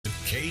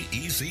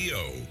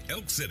KECO,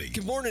 Elk City.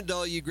 Good morning to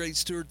all you great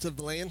stewards of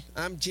the land.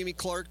 I'm Jimmy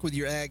Clark with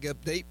your Ag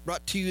Update,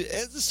 brought to you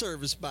as a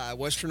service by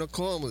Western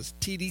Oklahoma's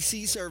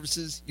TDC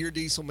Services, your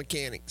diesel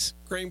mechanics.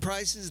 Grain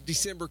prices: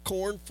 December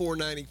corn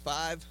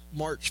 $4.95,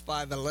 March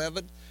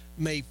 $5.11,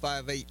 May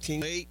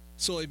 $5.18.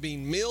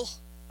 Soybean meal,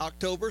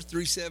 October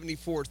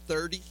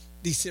 $3.74.30,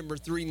 December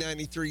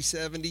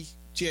 $3.93.70,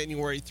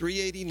 January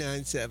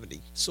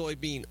 $3.89.70.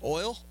 Soybean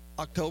oil,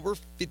 October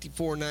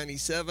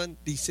 $54.97,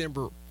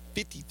 December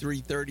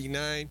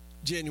 $53.39,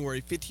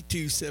 January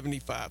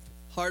 $52.75.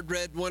 Hard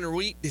red winter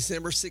wheat,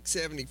 December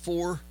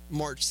 $6.74,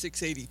 March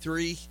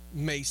 $6.83,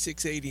 May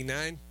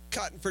 $6.89.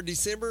 Cotton for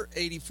December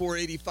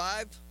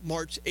 $84.85,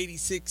 March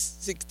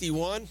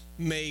 $86.61,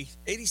 May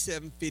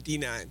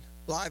 $87.59.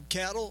 Live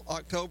cattle,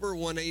 October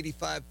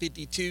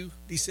 $185.52,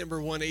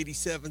 December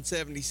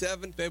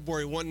 $187.77,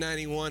 February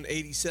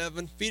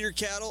 $191.87. Feeder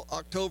cattle,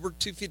 October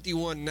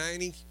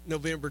 $251.90,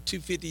 November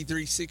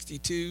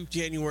 $253.62,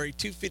 January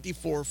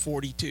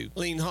 $254.42.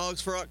 Lean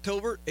hogs for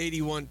October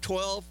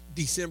 $81.12,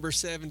 December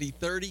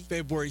 $70.30,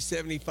 February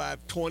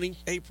 $75.20,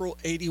 April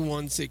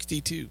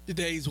 $81.62.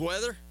 Today's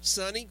weather: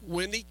 sunny,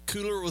 windy,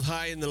 cooler with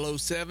high in the low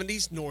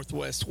 70s,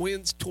 northwest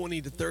winds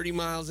 20 to 30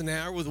 miles an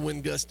hour with a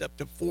wind gust up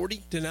to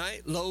 40.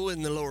 Tonight, low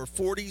in the lower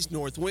 40s,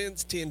 north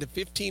winds 10 to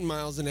 15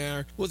 miles an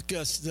hour with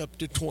gusts up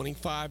to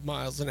 25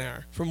 miles an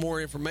hour. For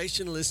more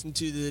information, listen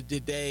to the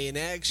Today in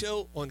Ag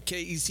Show on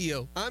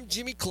KECO. I'm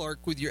Jimmy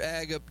Clark with your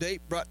Ag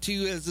Update, brought to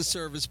you as a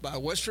service by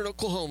Western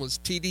Oklahoma's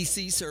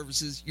TDC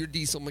Services, your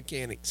diesel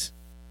mechanics.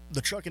 The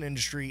trucking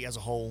industry as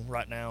a whole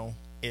right now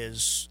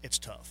it's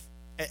tough.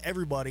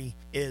 Everybody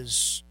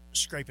is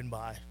scraping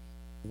by.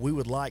 We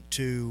would like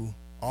to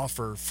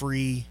offer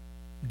free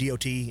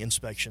DOT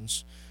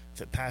inspections.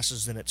 If it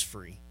passes, then it's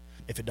free.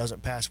 If it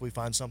doesn't pass, we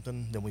find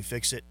something, then we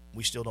fix it.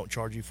 We still don't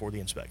charge you for the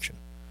inspection.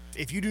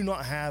 If you do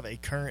not have a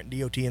current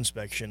DOT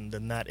inspection,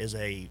 then that is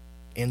a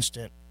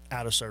instant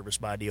out of service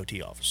by a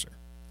DOT officer.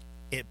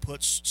 It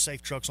puts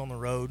safe trucks on the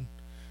road,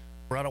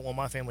 where I don't want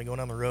my family going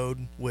down the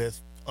road with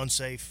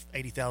unsafe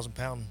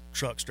 80,000-pound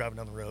trucks driving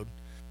down the road.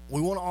 We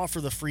want to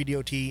offer the free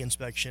DOT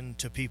inspection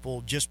to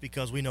people just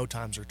because we know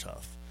times are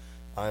tough.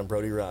 I am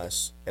Brody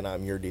Rice, and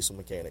I'm your diesel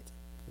mechanic.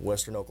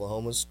 Western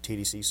Oklahoma's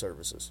TDC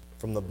Services.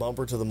 From the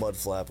bumper to the mud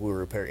flap, we will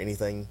repair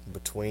anything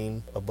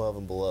between, above,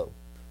 and below.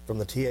 From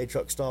the TA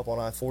truck stop on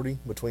I-40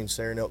 between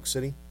Sarah and Elk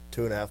City,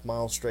 2.5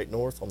 miles straight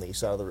north on the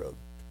east side of the road.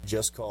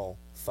 Just call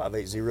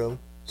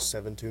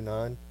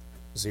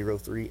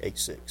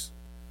 580-729-0386.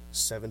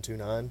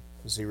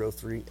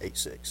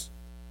 729-0386.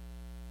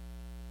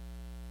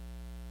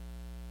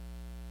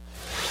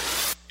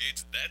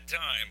 It's that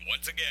time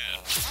once again.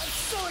 I'm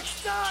so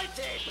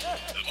excited!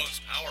 The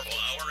most powerful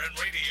hour in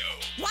radio.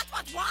 What?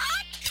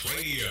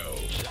 Tradio.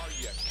 Are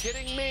you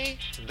kidding me?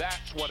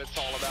 That's what it's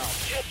all about.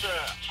 Yes,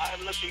 sir.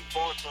 I'm looking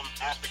for some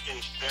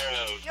African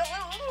sparrows.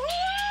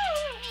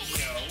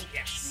 No,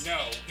 yes,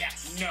 no,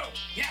 yes, no,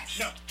 yes,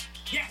 no.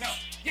 Yes, no.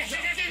 Yes.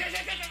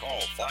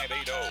 Call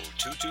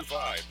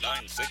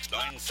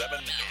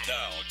 580-225-9697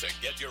 now to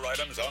get your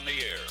items on the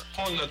air.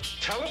 On the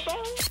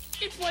telephone?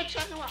 This boy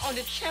talking about on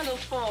the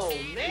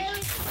telephone, man.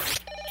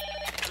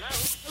 I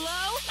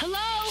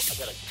Hello?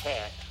 got a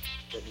cat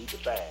that needs a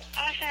bath.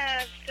 I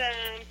have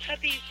some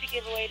puppies to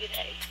give away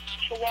today.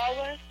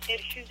 Chihuahuas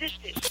and Shih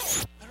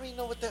Tzus. I don't even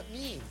know what that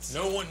means.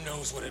 No one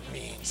knows what it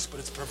means, but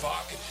it's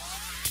provocative.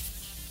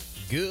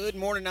 Good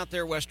morning out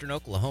there, Western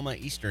Oklahoma,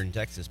 Eastern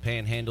Texas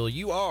Panhandle.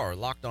 You are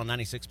locked on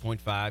 96.5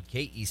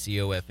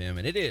 KECO FM,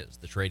 and it is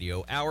the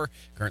Tradio Hour.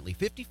 Currently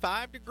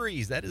 55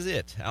 degrees. That is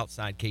it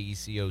outside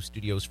KECO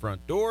Studios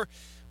front door.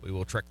 We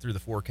will trek through the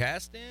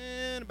forecast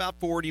in about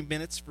 40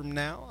 minutes from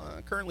now.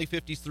 Currently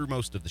 50s through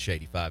most of the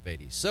shady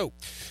 580s. So,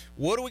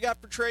 what do we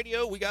got for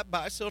Tradio? We got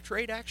buy-sell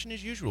trade action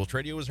as usual.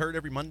 Tradio is heard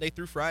every Monday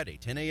through Friday,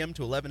 10 a.m.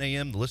 to 11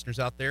 a.m. The listeners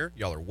out there,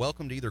 y'all are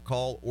welcome to either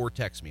call or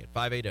text me at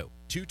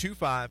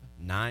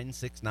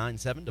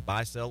 580-225-9697 to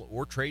buy, sell,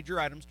 or trade your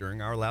items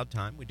during our allowed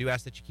time. We do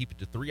ask that you keep it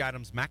to 3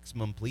 items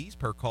maximum, please,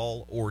 per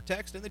call or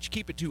text, and that you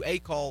keep it to a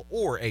call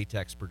or a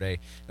text per day.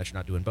 That you're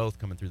not doing both,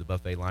 coming through the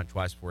buffet line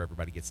twice before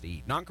everybody gets to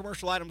eat.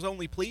 Non-commercial items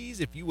only, please.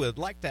 If you would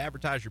like to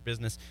advertise your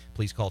business,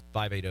 please call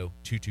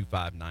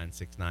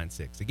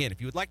 580-225-9696. Again, if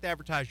you would like to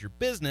advertise your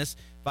business,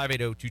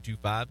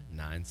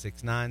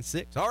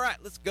 580-225-9696. All right,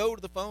 let's go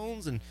to the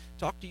phones and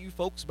talk to you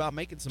folks about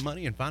making some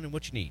money and finding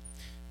what you need.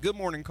 Good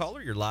morning,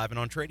 caller. You're live and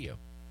on Tradio.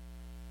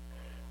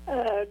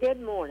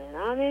 Good morning.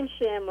 I'm in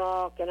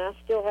Shamrock, and I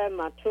still have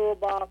my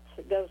toolbox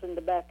that goes in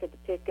the back of the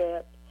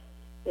pickup.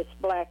 It's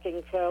black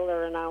in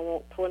color, and I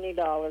want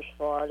 $20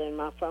 for it. And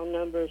my phone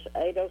number is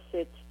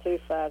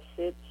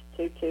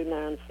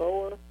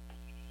 806-256-2294.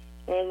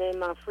 And then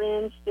my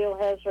friend still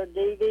has her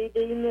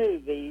DVD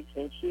movies,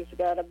 and she's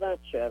got a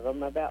bunch of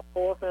them, about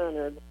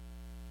 400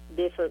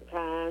 different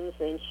kinds,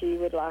 and she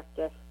would like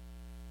to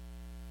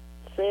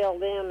sell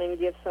them and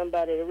give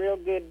somebody a real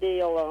good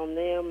deal on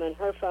them. And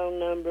her phone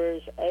number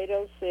is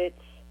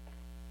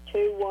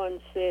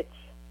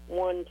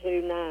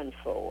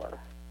 806-216-1294.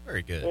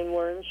 Very good. And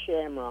we're in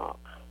Shamrock.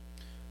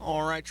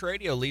 All right,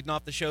 Tradio, leading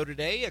off the show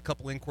today, a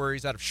couple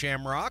inquiries out of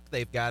Shamrock.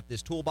 They've got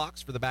this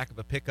toolbox for the back of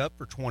a pickup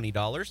for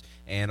 $20,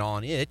 and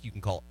on it you can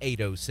call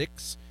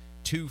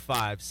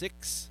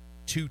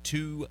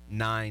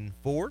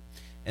 806-256-2294.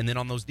 And then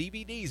on those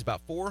DVDs,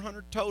 about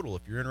 400 total.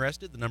 If you're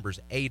interested, the number's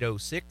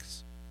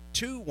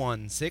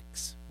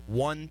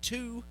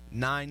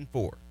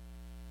 806-216-1294.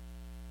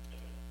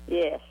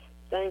 Yes.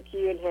 Thank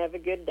you, and have a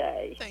good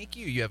day. Thank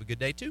you. You have a good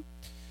day, too.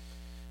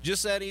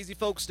 Just that easy,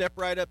 folks. Step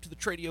right up to the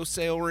Tradio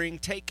sale ring.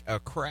 Take a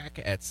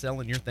crack at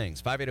selling your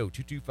things.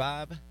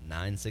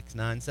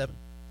 580-225-9697.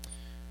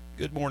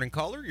 Good morning,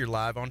 caller. You're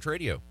live on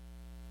Tradio.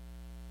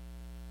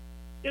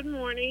 Good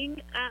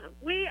morning.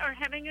 We are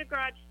having a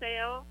garage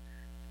sale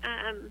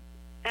at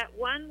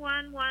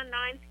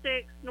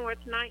 11196 North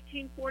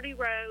 1940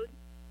 Road.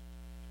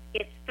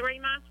 It's 3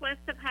 miles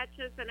west of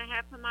Hutches and a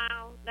half a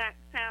mile back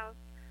south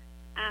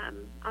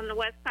on the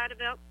west side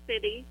of Elk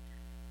City.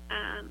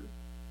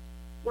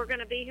 We're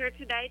going to be here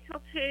today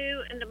till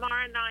 2 and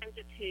tomorrow 9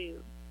 to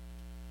 2.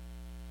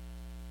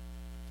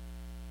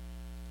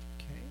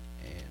 Okay,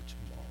 and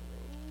tomorrow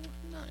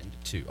 9 to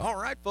 2. All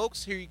right,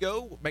 folks, here you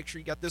go. Make sure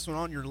you got this one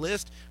on your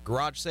list.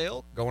 Garage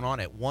sale going on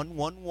at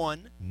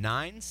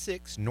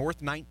 11196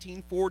 North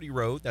 1940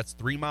 Road. That's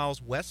 3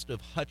 miles west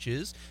of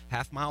Hutches,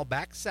 half mile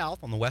back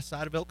south on the west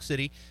side of Elk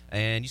City.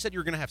 And you said you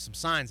were going to have some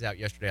signs out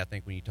yesterday, I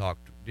think, when you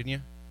talked, didn't you?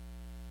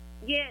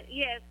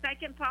 Yes, they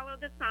can follow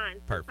the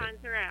signs. Perfect. The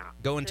signs are out.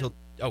 Go until,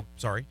 go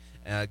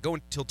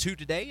until 2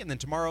 today, and then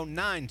tomorrow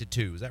 9 to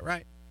 2. Is that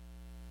right?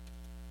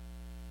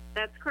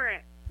 That's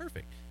correct.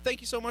 Perfect.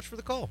 Thank you so much for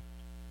the call.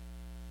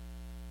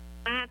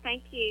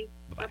 Thank you.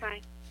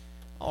 Bye-bye.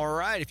 All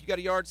right. If you got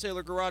a yard sale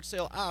or garage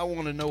sale, I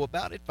want to know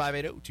about it.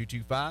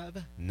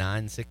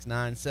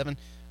 580-225-9697.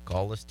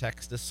 Call us,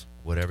 text us,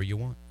 whatever you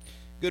want.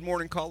 Good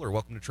morning, caller.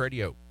 Welcome to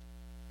Tradio.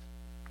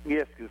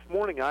 Yes, this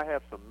morning I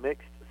have some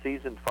mixed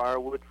seasoned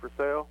firewood for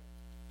sale,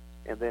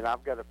 and then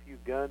I've got a few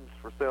guns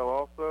for sale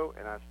also,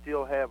 and I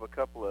still have a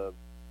couple of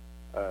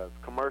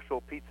commercial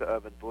pizza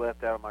ovens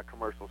left out of my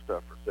commercial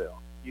stuff for sale.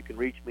 You can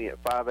reach me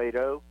at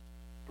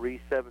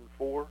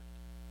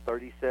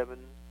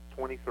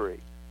 580-374-3723.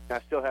 And I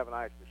still have an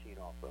ice machine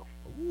also.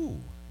 Ooh,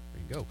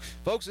 there you go.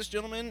 Folks, this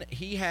gentleman,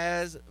 he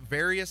has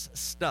various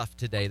stuff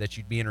today that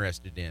you'd be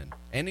interested in.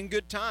 And in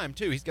good time,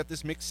 too. He's got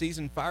this mixed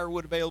season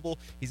firewood available.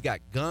 He's got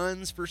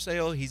guns for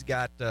sale. He's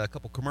got a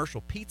couple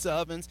commercial pizza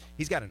ovens.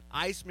 He's got an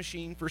ice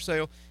machine for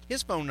sale.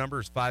 His phone number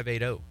is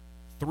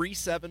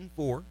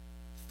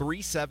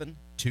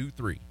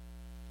 580-374-3723.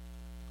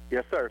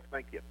 Yes, sir.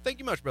 Thank you. Thank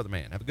you much, brother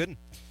man. Have a good one.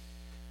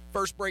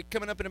 First break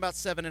coming up in about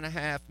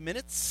 7.5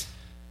 minutes.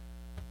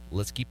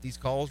 Let's keep these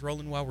calls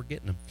rolling while we're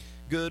getting them.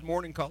 Good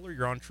morning, caller.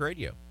 You're on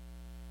Tradio.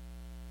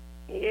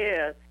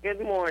 Yes, good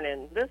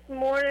morning. This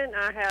morning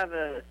I have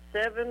a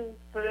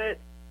 7-foot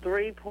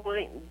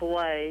 3-point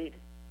blade,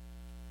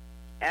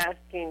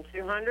 asking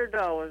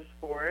 $200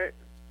 for it.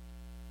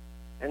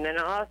 And then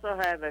I also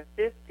have a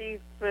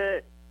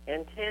 50-foot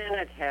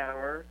antenna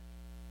tower,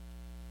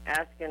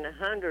 asking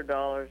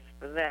 $100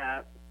 for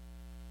that.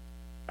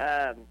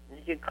 You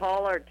could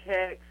call or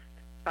text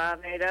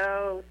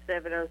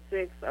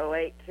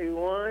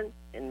 580-706-0821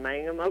 in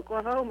Mangum,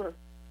 Oklahoma.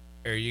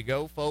 There you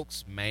go,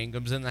 folks.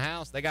 Mangum's in the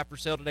house. They got for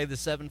sale today the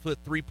 7-foot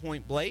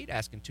 3-point blade,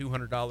 asking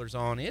 $200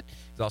 on it.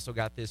 He's also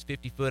got this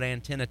 50-foot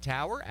antenna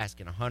tower,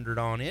 asking $100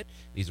 on it.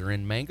 These are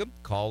in Mangum.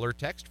 Call or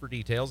text for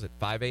details at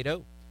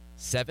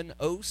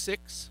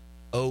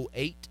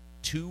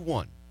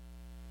 580-706-0821.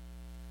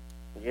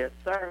 Yes,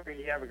 sir.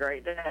 You have a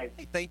great day.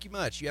 Hey, thank you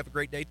much. You have a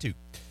great day, too.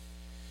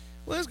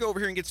 Well, let's go over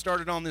here and get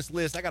started on this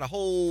list. I got a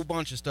whole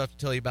bunch of stuff to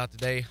tell you about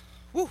today.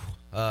 Whew.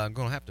 I'm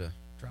going to have to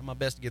try my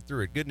best to get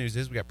through it. Good news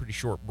is we got pretty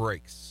short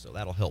breaks, so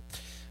that'll help.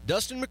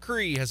 Dustin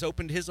McCree has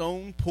opened his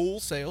own pool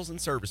sales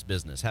and service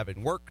business.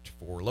 Having worked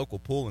for local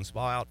pool and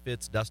spa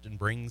outfits, Dustin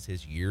brings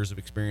his years of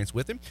experience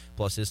with him,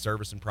 plus his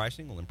service and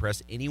pricing will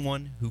impress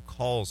anyone who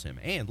calls him.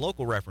 And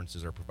local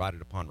references are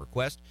provided upon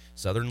request.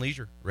 Southern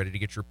Leisure, ready to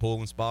get your pool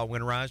and spa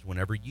winterized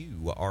whenever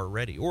you are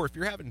ready. Or if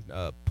you're having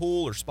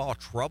pool or spa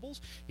troubles,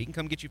 he can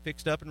come get you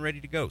fixed up and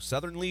ready to go.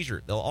 Southern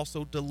Leisure, they'll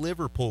also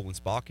deliver pool and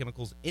spa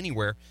chemicals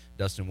anywhere.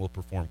 Dustin will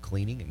perform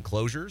cleaning and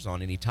closures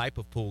on any type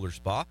of pool or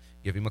spa.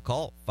 Give him a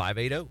call,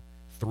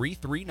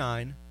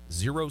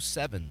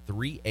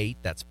 580-339-0738.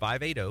 That's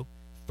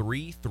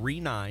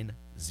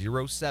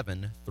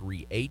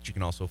 580-339-0738. You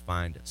can also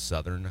find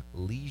Southern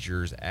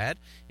Leisure's ad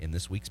in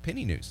this week's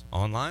Penny News,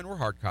 online or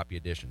hard copy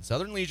edition.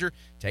 Southern Leisure,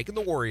 taking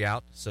the worry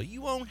out so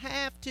you won't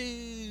have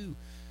to.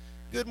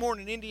 Good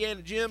morning,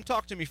 Indiana Jim.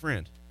 Talk to me,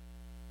 friend.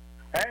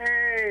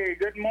 Hey,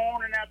 good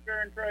morning out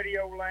there in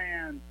Tradio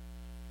land.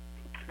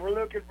 We're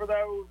looking for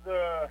those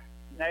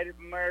Native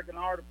American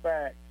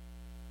artifacts,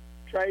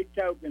 trade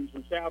tokens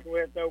from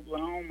southwest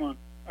Oklahoma.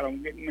 I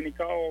don't get many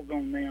calls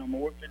on them. I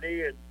wish I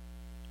did.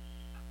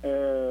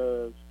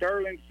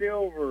 Sterling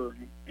silver,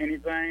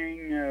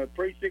 anything,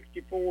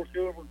 pre-64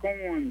 silver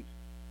coins.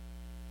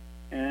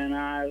 And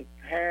I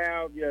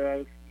have,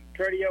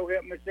 Tradio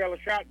helped me sell a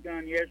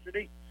shotgun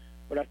yesterday,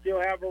 but I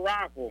still have a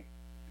rifle.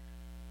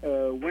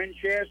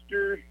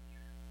 Winchester,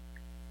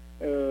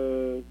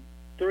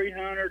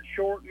 300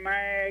 short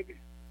mag,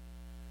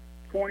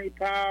 20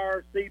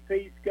 power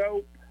CP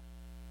scope,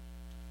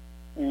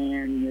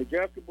 and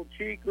adjustable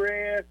cheek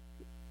rest,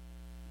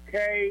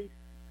 case,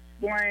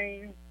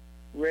 sling,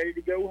 ready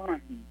to go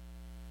hunting.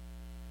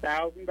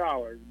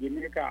 $1,000. Give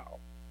me a call.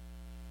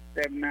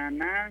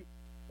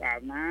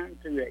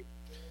 799-5928.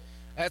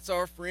 That's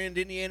our friend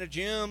Indiana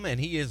Jim, and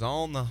he is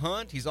on the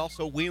hunt. He's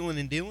also wheeling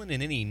and dealing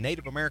in any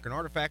Native American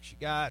artifacts you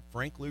got,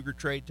 Frank Lugart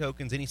trade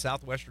tokens, any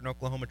southwestern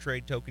Oklahoma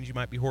trade tokens you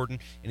might be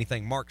hoarding,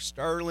 anything Mark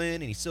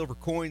Sterling, any silver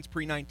coins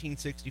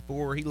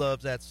pre-1964. He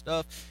loves that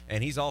stuff,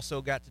 and he's also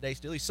got today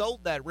still, he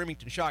sold that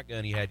Remington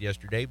shotgun he had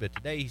yesterday, but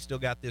today he's still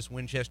got this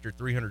Winchester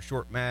 300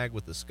 short mag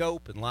with the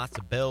scope and lots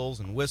of bells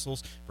and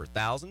whistles for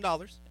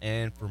 $1,000.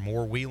 And for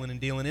more wheeling and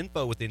dealing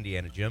info with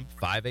Indiana Jim,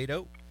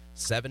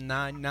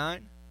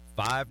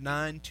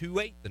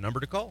 580-799-5928, the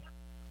number to call.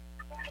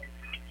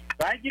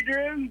 Thank you,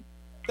 Drew.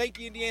 Thank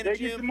you, Indiana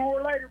Jim. Some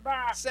more later.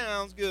 Bye.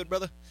 Sounds good,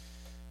 brother.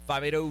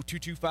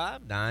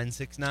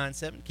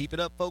 580-225-9697. Keep it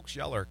up, folks.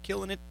 Y'all are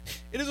killing it.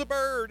 It is a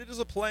bird. It is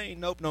a plane.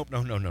 Nope, no,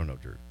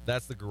 Drew.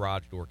 That's the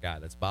garage door guy.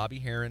 That's Bobby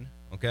Heron,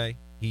 okay?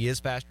 He is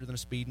faster than a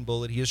speeding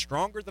bullet. He is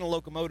stronger than a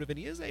locomotive, and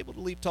he is able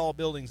to leap tall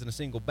buildings in a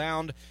single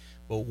bound.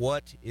 But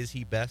what is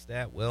he best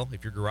at? Well,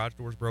 if your garage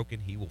door is broken,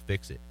 he will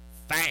fix it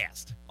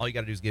fast. All you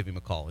got to do is give him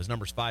a call. His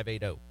number's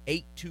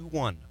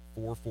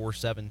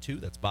 580-821-4472.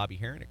 That's Bobby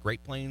Heron at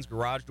Great Plains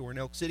Garage Door in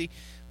Elk City.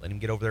 Let him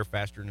get over there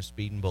faster than a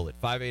speeding bullet.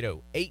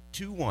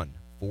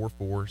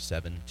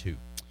 580-821-4472.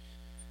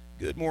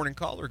 Good morning,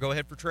 caller. Go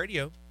ahead for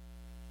Tradio.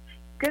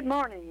 Good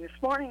morning. This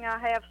morning I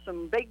have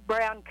some big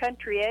brown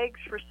country eggs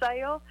for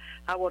sale.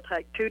 I will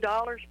take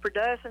 $2 per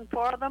dozen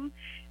for them,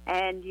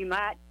 and you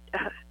might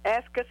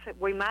ask us if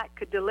we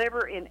could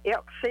deliver in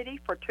ELk CIty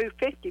for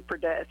 $2.50 per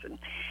dozen.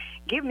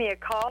 Give me a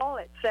call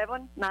at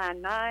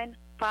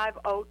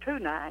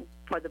 799-5029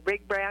 for the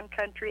big brown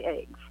country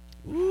eggs.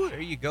 Ooh, there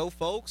you go,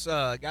 folks.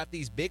 Got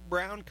these big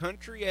brown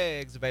country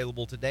eggs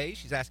available today.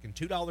 She's asking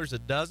 $2 a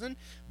dozen,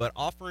 but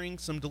offering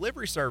some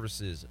delivery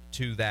services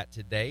to that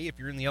today. If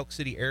you're in the Elk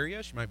City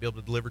area, she might be able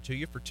to deliver to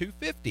you for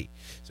 $2.50.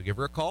 So give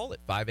her a call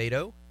at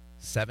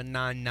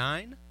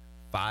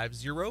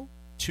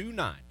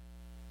 580-799-5029.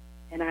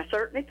 And I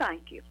certainly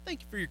thank you.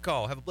 Thank you for your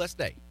call. Have a blessed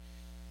day.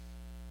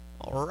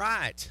 All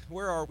right,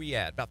 where are we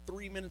at? About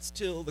 3 minutes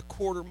till the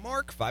quarter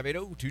mark.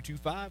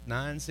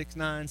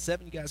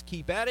 580-225-9697. You guys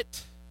keep at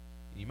it.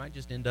 You might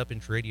just end up in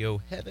Tradio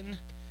heaven,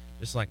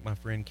 just like my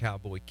friend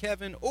Cowboy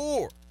Kevin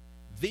or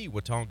the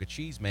Watonga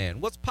Cheese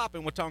Man. What's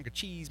poppin', Watonga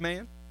Cheese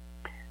Man?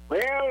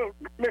 Well,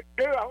 Mr.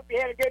 Drew, I hope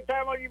you had a good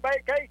time on your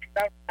vacation.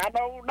 I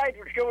know Nate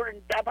was sure, and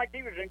I think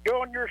he was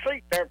enjoying your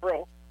seat there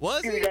for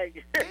a few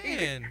days.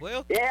 Man,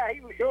 well, yeah,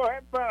 he was sure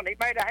having fun. He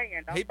made a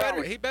hand.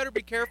 He better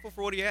be careful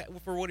for what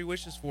he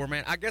wishes for,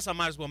 man. I guess I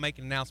might as well make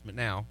an announcement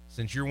now,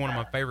 since you're one of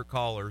my favorite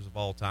callers of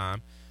all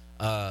time.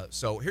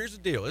 So here's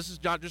the deal. This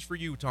is not just for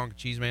you, Tonga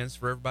Cheese Man. It's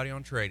for everybody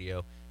on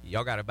Tradio.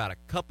 Y'all got about a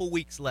couple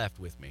weeks left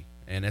with me,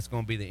 and that's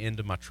going to be the end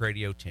of my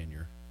Tradio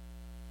tenure.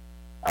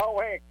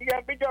 Oh, heck, you got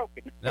to be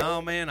joking. No,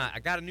 man, I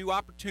got a new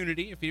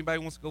opportunity. If anybody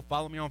wants to go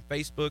follow me on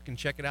Facebook and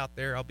check it out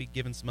there, I'll be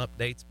giving some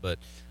updates. But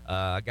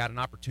I got an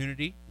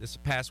opportunity this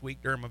past week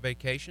during my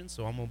vacation,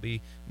 so I'm going to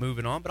be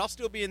moving on. But I'll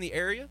still be in the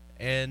area.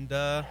 And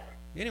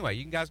anyway,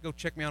 you guys go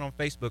check me out on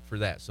Facebook for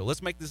that. So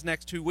let's make this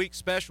next 2 weeks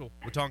special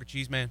with Tonga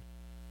Cheese Man.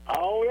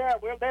 Oh, yeah,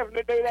 we'll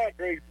definitely do that,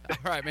 Drew. All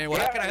right, man.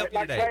 Well, how can I help you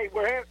today? Say,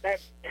 we're having that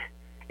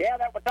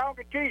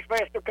Watonga Cheese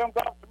Festival comes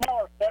off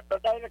tomorrow at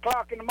 8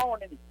 o'clock in the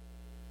morning.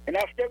 And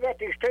I've still got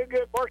these two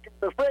good working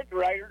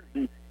refrigerators.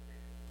 And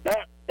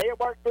they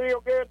work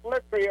real good,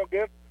 look real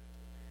good.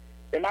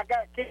 And I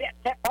got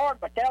part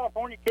of my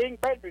California King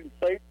bedroom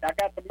suit. I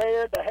got the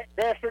mirror, the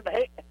dresser,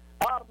 the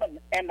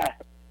ottoman, and the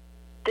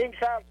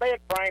king-size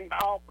bed frame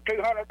all for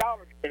 $200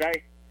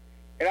 today.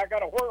 And I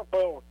got a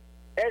Whirlpool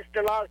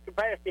extra large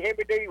capacity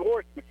heavy-duty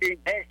washing machine,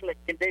 excellent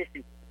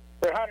condition,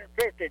 for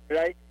 $150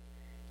 today.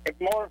 If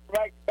more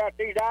information about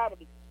these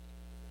items,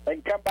 they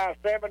can come by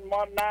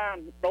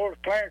 719 North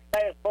Clarence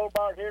Nash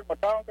Blvrd here in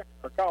Watonga,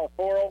 or call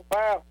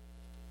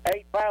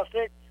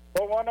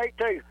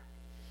 405-856-4182.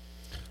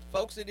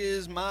 Folks, it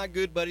is my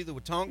good buddy, the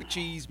Watonga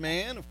Cheese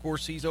Man. Of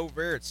course, he's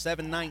over there at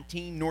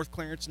 719 North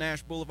Clarence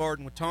Nash Boulevard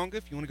in Watonga.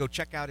 If you want to go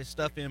check out his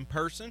stuff in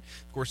person,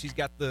 of course, he's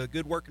got the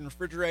good working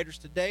refrigerators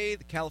today,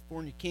 the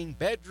California King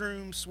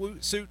bedroom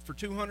suit for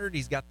 $200.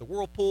 He's got the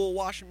Whirlpool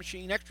washing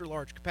machine, extra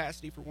large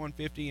capacity for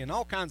 $150, and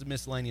all kinds of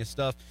miscellaneous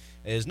stuff.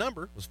 His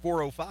number was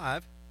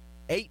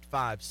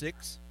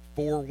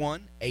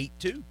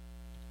 405-856-4182.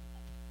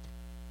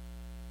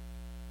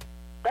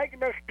 Thank you,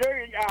 Mr.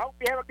 Drew. I hope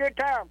you have a good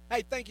time.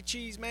 Hey, thank you,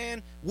 Cheese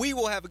Man. We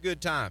will have a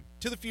good time.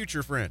 To the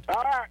future, friend. All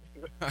right.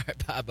 All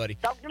right, bye, buddy.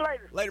 Talk to you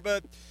later. Later,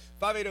 bud.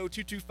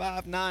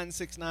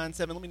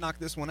 580-225-9697. Let me knock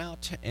this one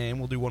out, and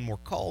we'll do one more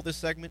call this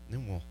segment, and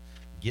then we'll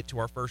get to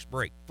our first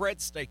break.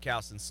 Fred's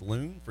Steakhouse and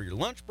Saloon, for your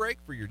lunch break,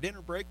 for your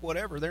dinner break,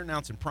 whatever. They're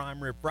announcing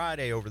Prime Rib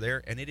Friday over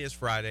there, and it is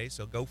Friday,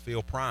 so go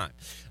feel prime.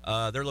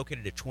 They're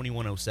located at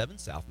 2107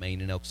 South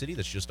Main in Elk City.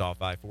 That's just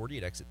off I-40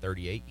 at exit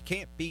 38. You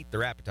can't beat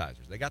their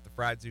appetizers. They got the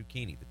fried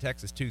zucchini, the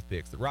Texas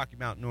toothpicks, the Rocky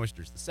Mountain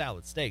oysters, the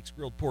salad, steaks,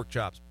 grilled pork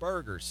chops,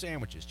 burgers,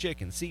 sandwiches,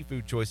 chicken,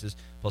 seafood choices,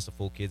 plus a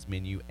full kids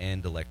menu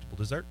and delectable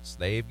desserts.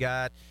 They've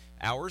got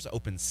hours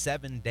open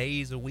 7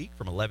 days a week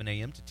from 11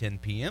 a.m. to 10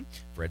 p.m.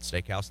 Fred's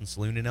Steakhouse and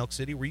Saloon in Elk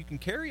City, where you can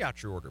carry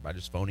out your order by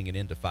just phoning it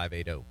in to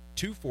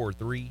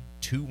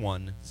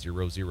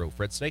 580-243-2100.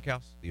 Fred's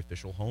Steakhouse, the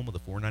official home of the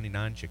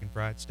 $4.99 chicken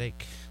fried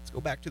steak. Let's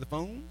go back to the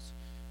phones.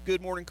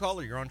 Good morning,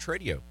 caller. You're on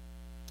Tradio.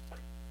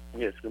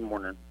 Yes, good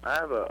morning. I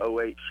have a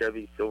 08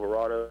 Chevy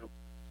Silverado,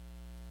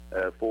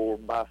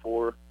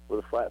 4x4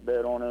 with a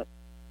flatbed on it.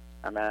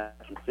 I'm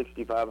asking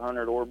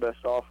 $6,500 or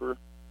best offer.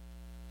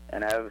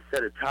 And I have a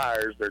set of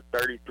tires. They're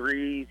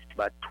 33s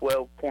by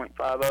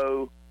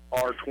 12.50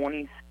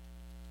 R20s.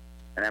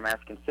 And I'm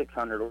asking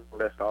 $600 or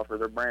best offer.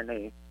 They're brand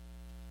new.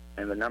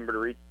 And the number to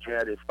reach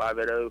at is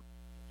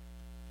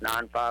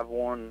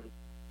 580-951-3654.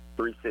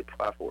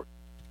 All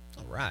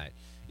right.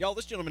 Y'all,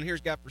 this gentleman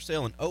here's got for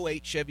sale an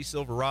 08 Chevy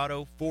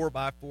Silverado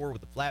 4x4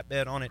 with a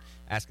flatbed on it,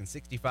 asking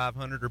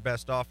 $6,500 or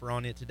best offer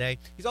on it today.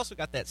 He's also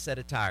got that set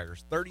of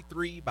tires,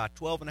 33 by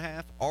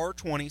 12.5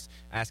 R20s,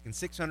 asking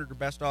 $600 or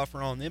best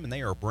offer on them, and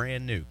they are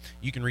brand new.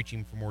 You can reach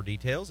him for more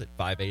details at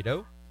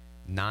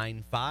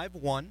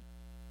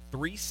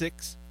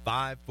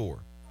 580-951-3654.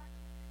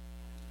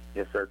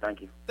 Yes, sir.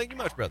 Thank you. Thank you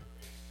much, brother.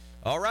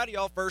 All righty,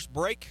 y'all, first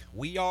break.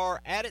 We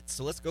are at it,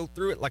 so let's go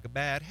through it like a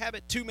bad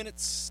habit.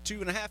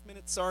 2.5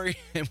 minutes,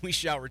 and we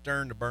shall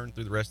return to burn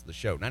through the rest of the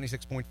show.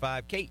 96.5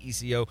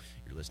 KECO,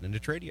 you're listening to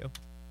Tradio.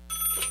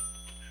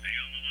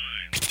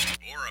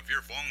 More of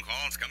your phone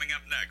calls coming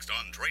up next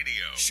on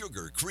Tradio.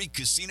 Sugar Creek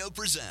Casino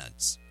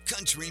presents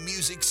country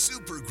music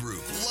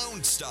supergroup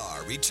Lone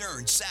Star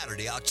returns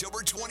Saturday, October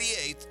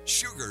 28th,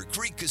 Sugar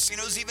Creek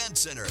Casino's Event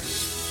Center.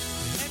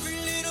 Every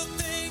little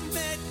thing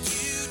that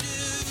you do,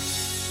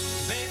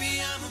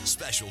 baby,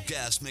 special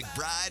guest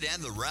McBride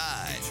and the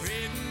Ride.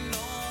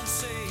 On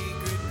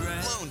sacred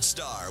ground. Lone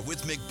Star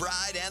with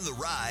McBride and the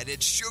Ride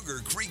at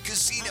Sugar Creek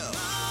Casino.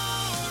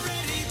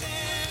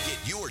 Get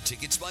your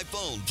tickets by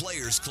phone,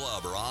 Players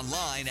Club, or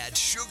online at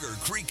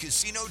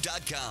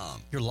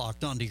sugarcreekcasino.com. You're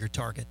locked onto your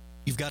target.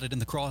 You've got it in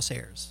the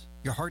crosshairs.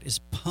 Your heart is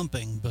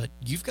pumping, but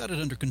you've got it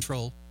under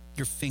control.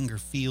 Your finger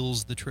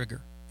feels the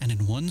trigger, and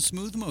in one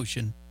smooth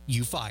motion,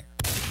 you fire.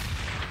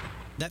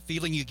 That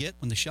feeling you get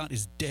when the shot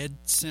is dead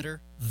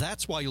center,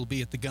 that's why you'll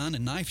be at the Gun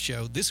and Knife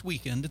Show this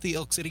weekend at the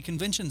Elk City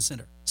Convention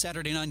Center.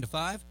 Saturday 9 to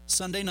 5,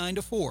 Sunday 9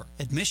 to 4.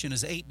 Admission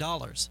is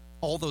 $8.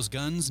 All those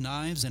guns,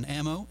 knives, and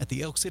ammo at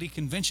the Elk City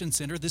Convention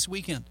Center this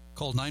weekend.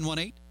 Call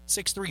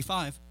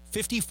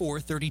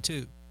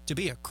 918-635-5432. To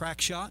be a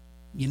crack shot,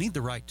 you need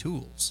the right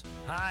tools.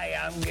 Hi,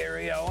 I'm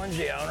Gary Owens,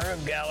 the owner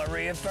of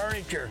Galleria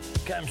Furniture.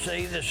 Come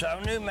see the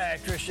So-New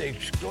mattress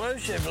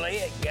exclusively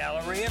at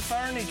Galleria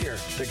Furniture.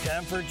 The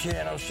comfort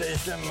channel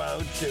system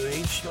modes to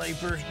each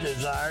sleeper's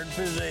desired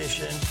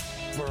position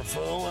for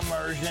full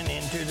immersion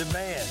into the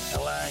bed,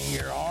 allowing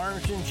your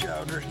arms and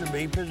shoulders to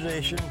be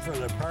positioned for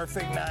the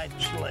perfect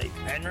night's sleep.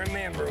 And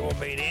remember, we'll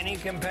beat any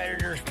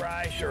competitor's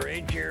price or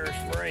it's yours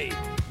free.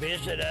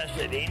 Visit us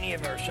at any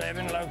of our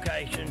 7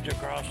 locations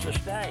across the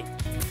state.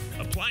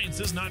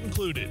 Appliances not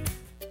included.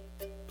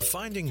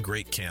 Finding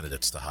great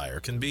candidates to hire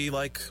can be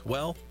like,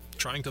 well,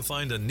 trying to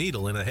find a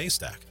needle in a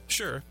haystack.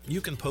 Sure,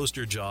 you can post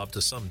your job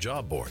to some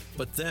job board,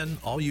 but then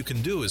all you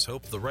can do is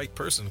hope the right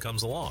person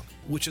comes along,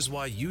 which is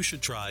why you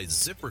should try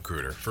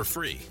ZipRecruiter for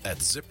free at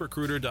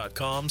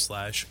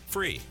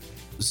ZipRecruiter.com/free.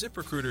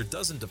 ZipRecruiter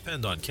doesn't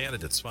depend on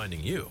candidates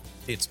finding you.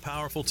 Its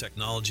powerful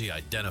technology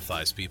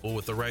identifies people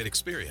with the right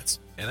experience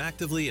and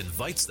actively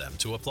invites them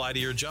to apply to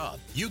your job.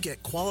 You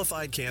get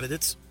qualified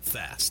candidates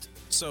fast.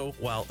 So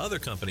while other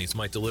companies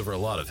might deliver a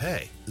lot of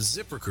hay,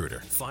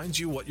 ZipRecruiter finds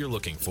you what you're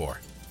looking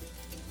for.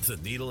 The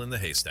needle in the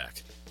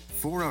haystack.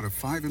 4 out of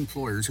 5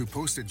 employers who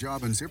post a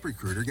job on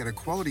ZipRecruiter get a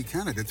quality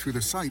candidate through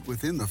the site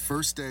within the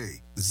first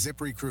day.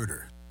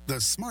 ZipRecruiter,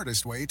 the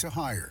smartest way to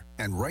hire.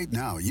 And right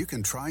now, you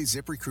can try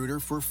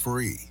ZipRecruiter for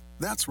free.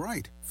 That's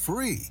right,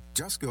 free.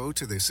 Just go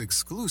to this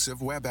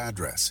exclusive web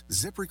address,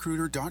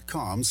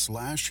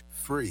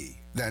 ZipRecruiter.com/free.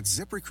 That's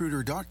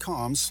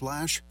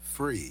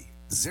ZipRecruiter.com/free.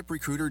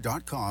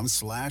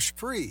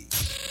 ZipRecruiter.com/free.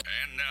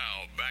 And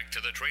now, back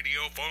to the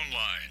Tradio phone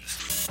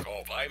lines.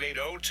 Call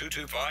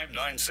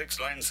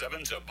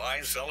 580-225-9697 to buy,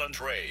 sell, and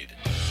trade.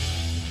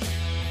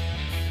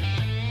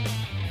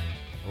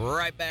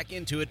 Right back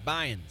into it,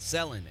 buying,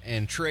 selling,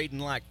 and trading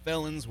like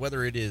felons,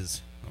 whether it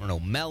is,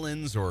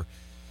 melons or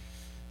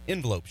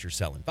envelopes you're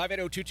selling.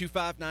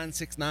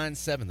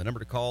 580-225-9697, the number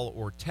to call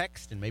or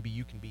text, and maybe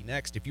you can be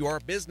next. If you are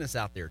a business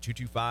out there,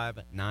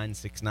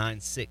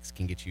 225-9696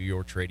 can get you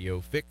your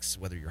Tradio fix,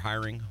 whether you're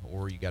hiring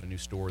or you got a new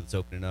store that's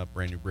opening up,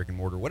 brand new brick and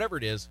mortar, whatever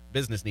it is,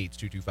 business needs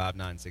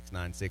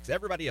 225-9696.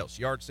 Everybody else,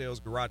 yard sales,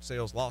 garage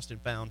sales, lost and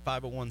found,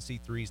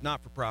 501c3s,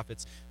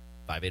 not-for-profits,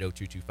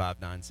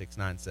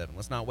 580-225-9697.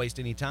 Let's not waste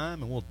any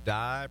time, and we'll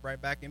dive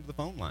right back into the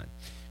phone line.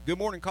 Good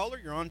morning, caller.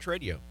 You're on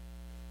Tradio.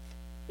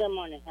 Good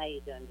morning. How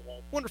you doing today?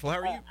 Wonderful. How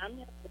are you?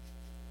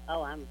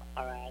 I'm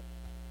all right.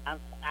 I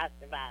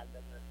survived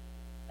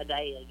a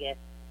day, I guess.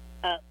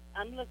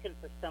 I'm looking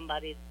for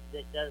somebody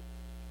that does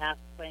house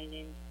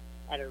cleaning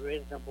at a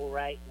reasonable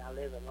rate, and I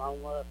live in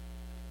Lone Wolf.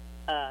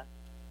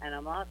 And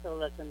I'm also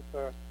looking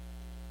for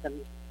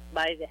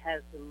somebody that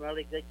has some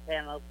really good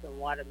cantaloupes and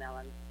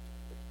watermelons.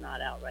 It's not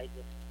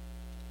outrageous.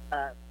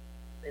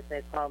 If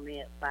they call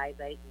me at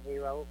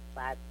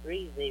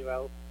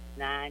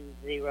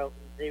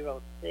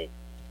 580-530-9006,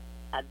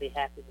 I'd be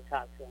happy to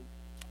talk to them.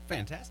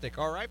 Fantastic.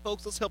 All right,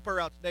 folks, let's help her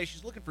out today.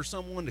 She's looking for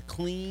someone to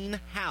clean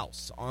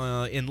house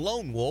in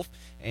Lone Wolf,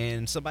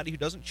 and somebody who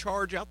doesn't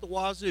charge out the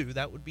wazoo.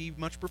 That would be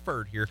much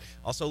preferred here.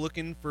 Also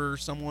looking for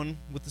someone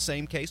with the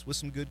same case with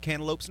some good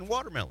cantaloupes and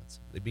watermelons.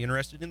 They'd be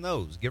interested in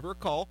those. Give her a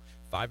call,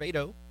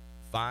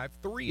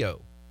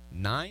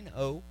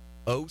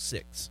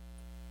 580-530-9006.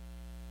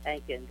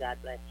 Thank you, and God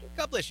bless you.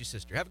 God bless you,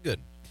 sister. Have a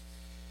good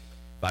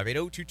one.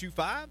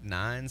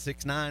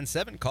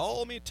 580-225-9697.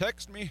 Call me,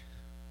 text me.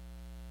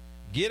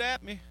 Get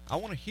at me. I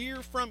want to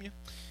hear from you.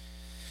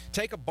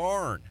 Take a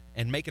barn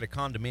and make it a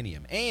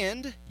condominium,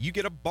 and you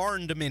get a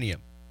barn dominium.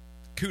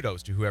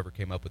 Kudos to whoever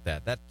came up with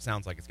that. That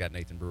sounds like it's got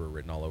Nathan Brewer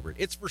written all over it.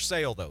 It's for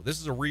sale, though.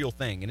 This is a real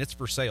thing, and it's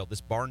for sale.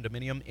 This barn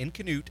dominium in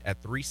Canute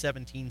at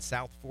 317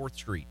 South 4th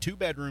Street. 2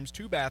 bedrooms,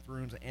 2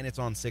 bathrooms, and it's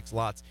on 6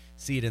 lots.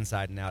 See it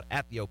inside and out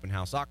at the open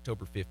house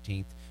October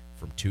 15th.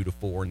 From 2 to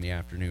 4 in the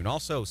afternoon.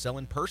 Also,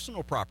 selling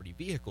personal property,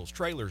 vehicles,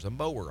 trailers, a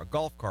mower, a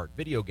golf cart,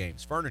 video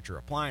games, furniture,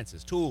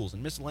 appliances, tools,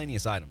 and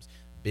miscellaneous items.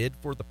 Bids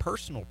for the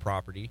personal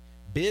property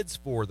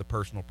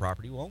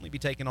will only be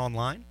taken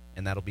online,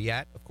 and that'll be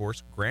at, of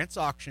course,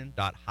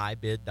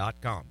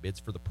 grantsauction.highbid.com. Bids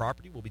for the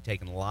property will be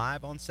taken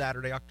live on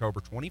Saturday,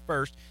 October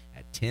 21st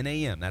at 10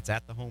 a.m. That's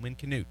at the home in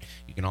Canute.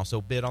 You can also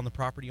bid on the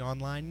property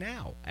online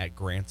now at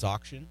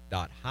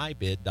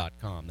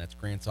grantsauction.highbid.com. That's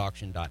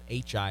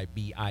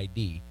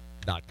grantsauction.hibbid.com.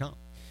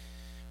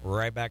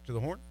 Right back to the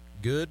horn.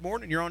 Good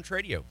morning. You're on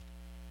Tradio.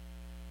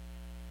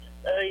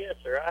 Yes,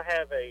 sir. I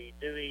have a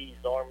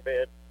deweeze arm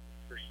bed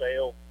for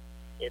sale.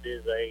 It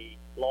is a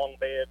long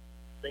bed,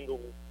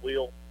 single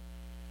wheel.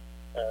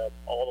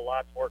 All the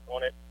lights work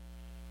on it.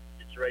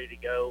 It's ready to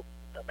go.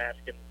 I'm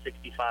asking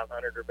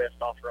 $6,500 or best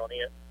offer on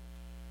it.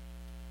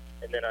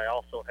 And then I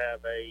also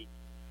have a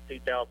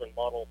 2000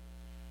 model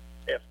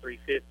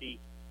F350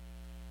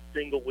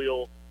 single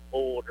wheel,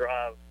 all-wheel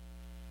drive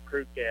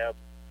crew cab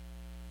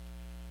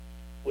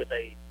with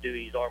a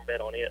deweeze arm bed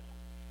on it,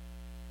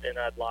 and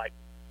I'd like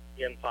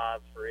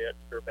N5 for it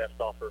for best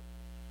offer,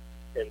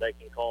 and they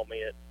can call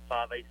me at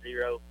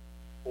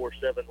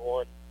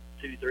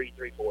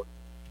 580-471-2334.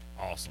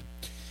 Awesome.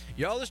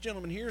 Y'all, this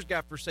gentleman here's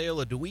got for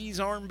sale a deweeze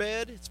arm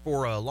bed. It's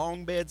for a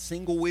long bed,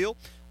 single wheel.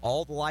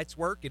 All the lights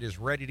work. It is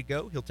ready to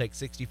go. He'll take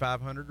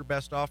 $6,500 or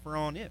best offer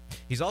on it.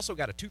 He's also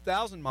got a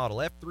 2000 model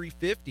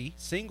F350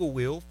 single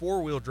wheel,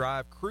 4-wheel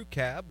drive crew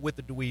cab with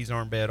the deweeze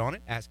arm bed on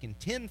it. Asking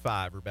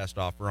 $10,500 or best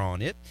offer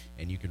on it.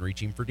 And you can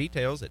reach him for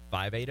details at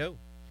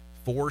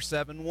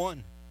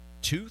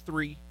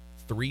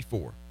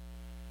 580-471-2334.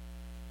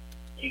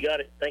 You got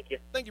it. Thank you.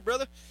 Thank you,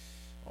 brother.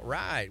 All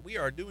right, we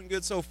are doing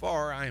good so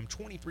far. I am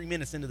 23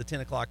 minutes into the 10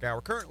 o'clock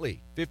hour.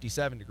 Currently,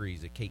 57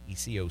 degrees at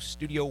KECO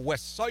Studio,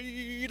 west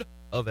side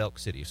of Elk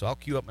City. So I'll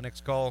queue up my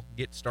next call,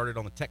 get started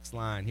on the text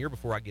line here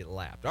before I get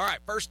lapped. All right,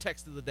 first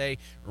text of the day,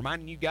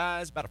 reminding you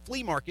guys about a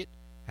flea market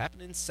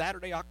happening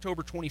Saturday,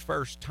 October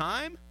 21st.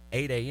 Time,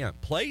 8 a.m.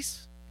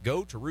 Place,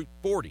 go to Route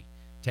 40.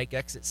 Take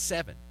exit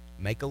 7.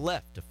 Make a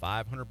left to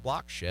 500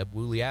 block Sheb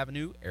Wooley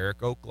Avenue,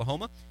 ERICK,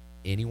 Oklahoma.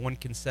 Anyone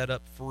can set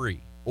up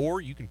free,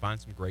 or you can find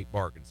some great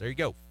bargains. There you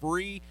go.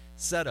 Free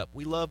setup.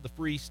 We love the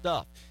free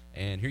stuff.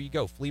 And here you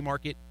go. Flea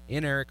market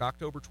in ERICK,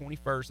 October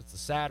 21st. It's a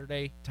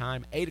Saturday.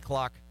 Time, 8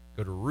 o'clock.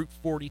 Go to Route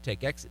 40.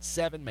 Take exit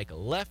 7. Make a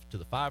left to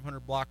the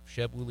 500 block of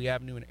Sheb Wooley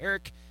Avenue in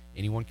ERICK.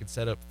 Anyone can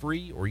set up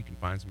free, or you can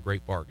find some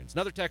great bargains.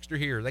 Another texter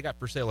here. They got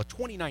for sale a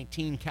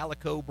 2019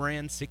 Calico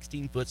brand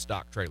 16-foot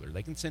stock trailer.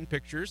 They can send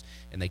pictures,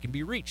 and they can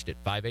be reached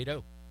at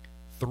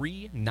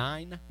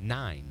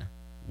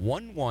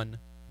 580-399-1197.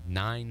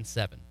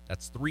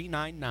 That's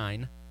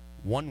 399-1197.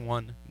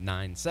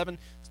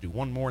 Let's do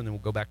one more, and then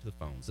we'll go back to the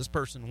phones. This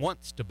person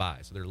wants to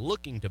buy, so they're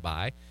looking to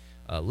buy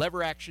a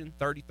lever action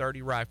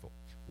 30-30 rifle.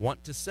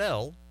 Want to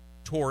sell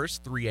Taurus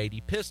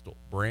 380 pistol,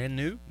 brand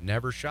new,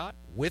 never shot,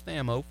 with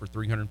ammo for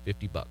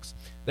 $350.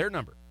 Their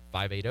number,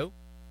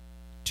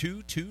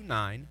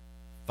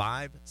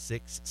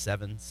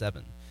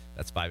 580-229-5677.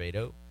 That's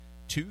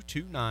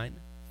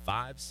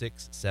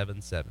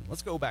 580-229-5677.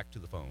 Let's go back to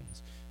the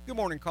phones. Good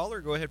morning,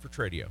 caller. Go ahead for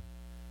Tradio.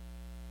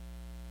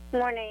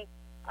 Morning.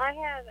 I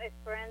have a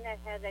friend that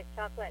has a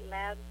chocolate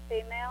lab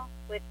female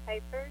with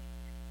papers.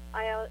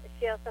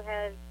 She also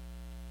has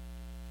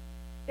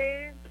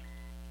two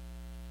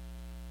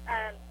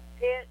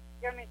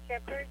German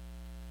shepherds,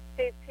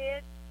 2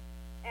 pits,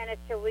 and a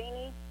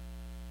Chiweenie.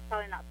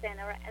 Probably not saying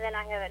that right. And then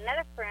I have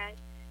another friend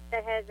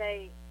that has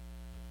a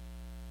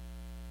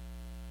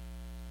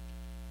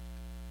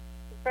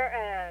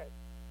I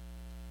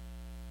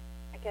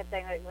can't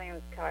think of the name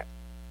of the car.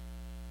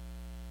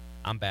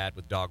 I'm bad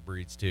with dog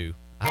breeds, too.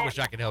 I wish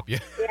I could help you.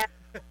 Yeah.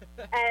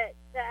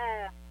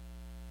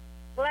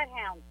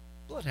 Bloodhound.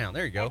 Bloodhound,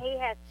 there you go. And he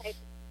has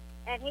papers.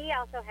 And he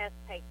also has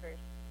papers.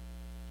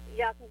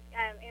 Y'all can,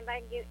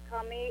 anybody can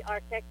call me or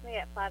text me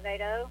at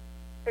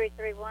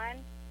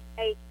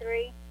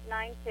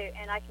 580-331-8392,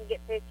 and I can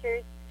get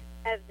pictures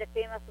of the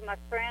female for my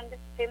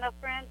female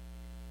friend.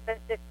 But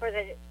for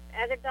the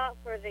other dog,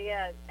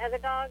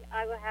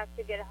 I will have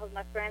to get a hold of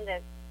my friend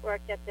that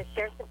worked at the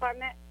sheriff's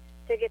department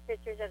to get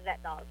pictures of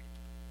that dog.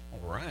 All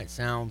right,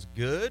 sounds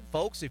good.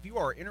 Folks, if you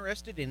are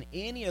interested in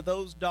any of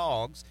those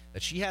dogs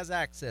that she has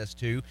access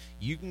to,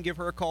 you can give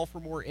her a call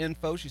for more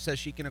info. She says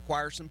she can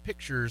acquire some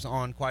pictures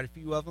on quite a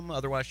few of them.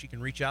 Otherwise, she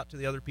can reach out to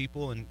the other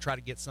people and try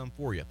to get some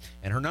for you.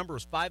 And her number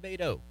is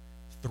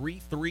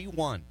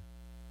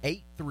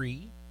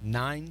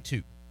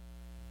 580-331-8392.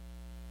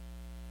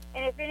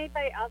 And if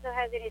anybody also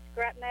has any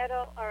scrap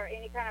metal or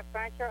any kind of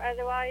furniture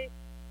otherwise,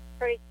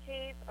 pretty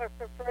cheap or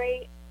for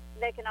free,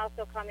 they can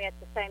also call me at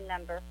the same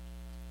number.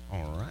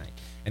 All right.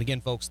 And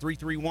again, folks,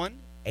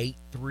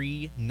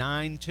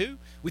 331-8392.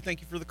 We thank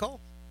you for the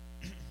call.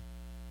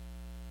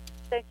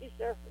 Thank you,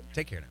 sir.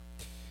 Take care now.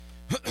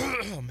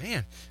 Oh,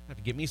 man. I have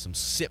to get me some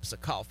sips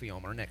of coffee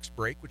on our next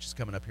break, which is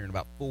coming up here in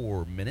about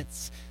 4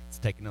 minutes. Let's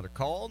take another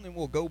call, and then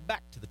we'll go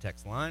back to the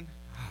text line.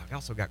 I've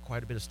also got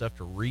quite a bit of stuff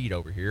to read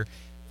over here.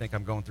 I think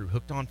I'm going through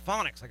Hooked on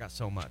Phonics. I got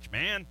so much,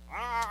 man.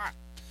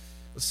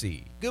 Let's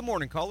see. Good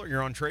morning, caller.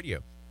 You're on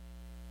Tradio.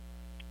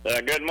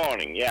 Good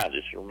morning. Yeah,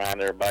 just to remind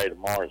everybody,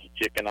 tomorrow's a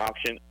chicken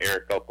auction,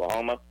 ERICK,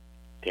 Oklahoma,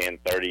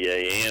 10:30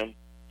 a.m.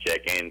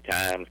 Check-in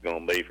time's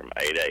going to be from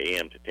 8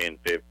 a.m. to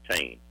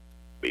 10:15.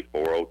 Be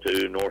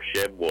 402 North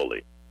Sheb,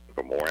 Wooley.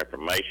 For more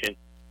information,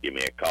 give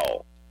me a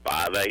call,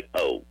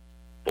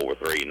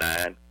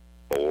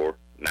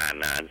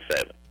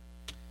 580-439-4997.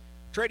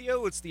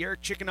 Tradio, it's the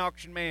ERICK Chicken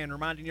Auction Man,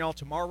 reminding y'all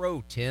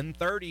tomorrow,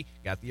 10:30.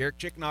 Got the ERICK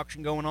Chicken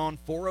Auction going on,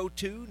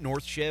 402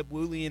 North Sheb,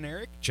 Wooley, and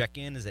ERICK.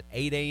 Check-in is at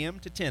 8 a.m.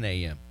 to 10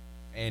 a.m.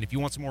 And if you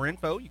want some more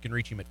info, you can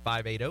reach him at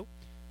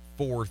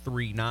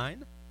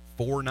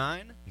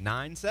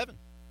 580-439-4997.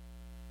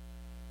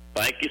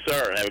 Thank you,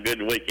 sir. Have a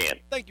good weekend.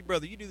 Thank you,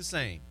 brother. You do the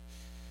same.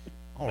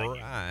 All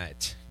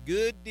right.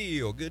 Good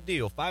deal. Good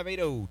deal.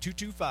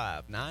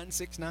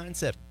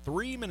 580-225-9697.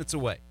 3 minutes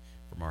away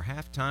from our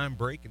halftime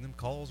break, and them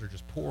calls are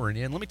just pouring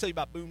in. Let me tell you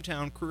about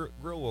Boomtown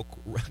Grill.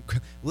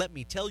 Let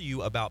me tell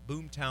you about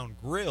Boomtown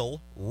Grill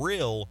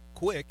real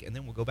quick, and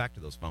then we'll go back to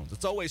those phones.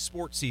 It's always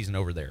sports season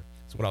over there.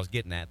 That's what I was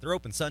getting at. They're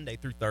open Sunday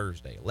through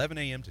Thursday, 11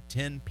 a.m. to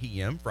 10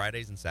 p.m.,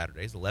 Fridays and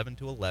Saturdays, 11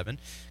 to 11.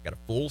 Got a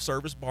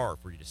full-service bar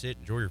for you to sit,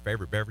 enjoy your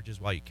favorite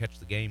beverages while you catch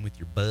the game with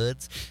your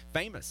buds.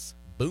 Famous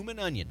Boomin'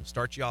 Onion will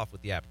start you off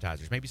with the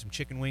appetizers. Maybe some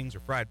chicken wings or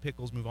fried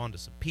pickles. Move on to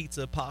some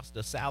pizza,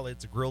 pasta,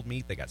 salads, grilled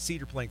meat. They got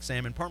cedar plank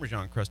salmon,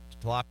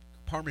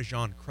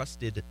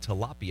 Parmesan-crusted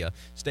tilapia,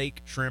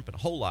 steak, shrimp, and a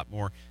whole lot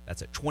more.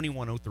 That's at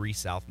 2103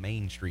 South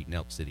Main Street in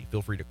Elk City.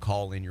 Feel free to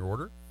call in your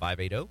order,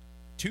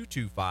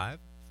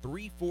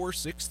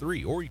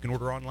 580-225-3463, or you can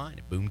order online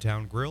at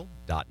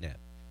boomtowngrill.net.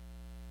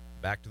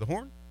 Back to the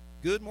horn.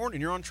 Good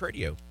morning. You're on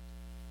Tradio.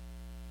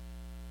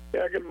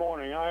 Yeah, good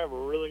morning. I have a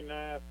really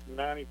nice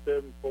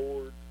 97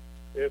 Ford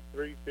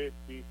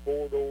F-350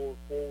 4-door,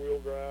 4-wheel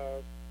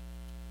drive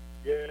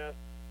gas.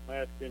 I'm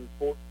asking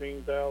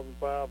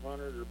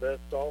 $14,500 or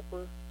best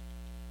offer.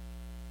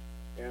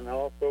 And I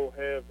also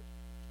have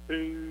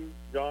 2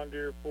 John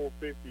Deere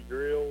 450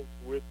 drills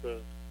with a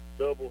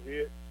double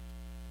hitch,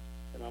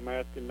 and I'm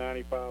asking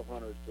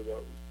 $9,500 for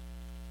those.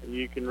 And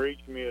you can reach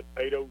me at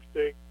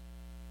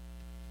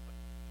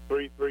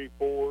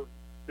 806-334-2068.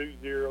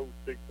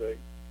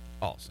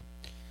 Awesome.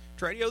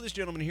 Tradio, this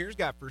gentleman here has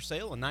got for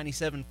sale a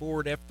 97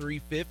 Ford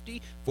F-350,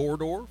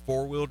 4-door,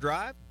 4-wheel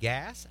drive,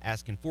 gas,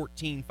 asking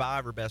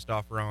 $14,500 or best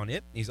offer on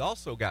it. He's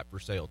also got for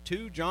sale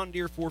 2 John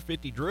Deere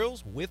 450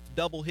 drills with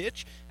double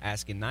hitch,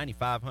 asking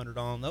 $9,500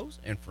 on those.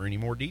 And for any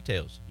more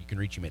details, you can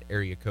reach him at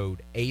area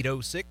code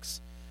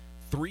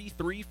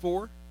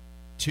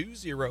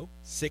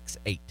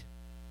 806-334-2068. Is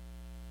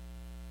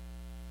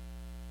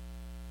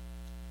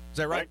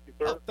that right? Thank you,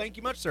 sir. Oh, thank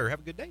you much, sir. Have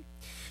a good day.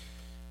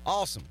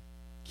 Awesome.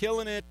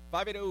 Killing it.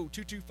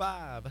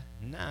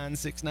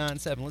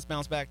 580-225-9697. Let's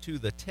bounce back to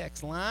the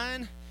text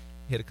line.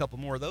 Hit a couple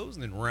more of those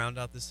and then round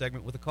out this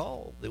segment with a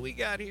call that we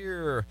got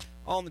here.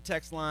 On the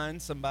text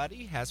line,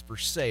 somebody has for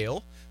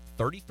sale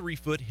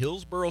 33-foot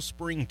Hillsboro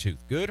spring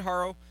tooth. Good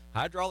Harrow,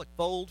 hydraulic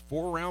fold,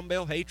 4 round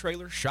bale hay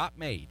trailer, shop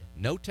made.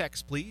 No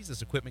text, please.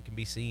 This equipment can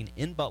be seen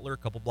in Butler, a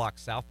couple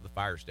blocks south of the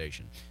fire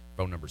station.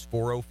 Phone number is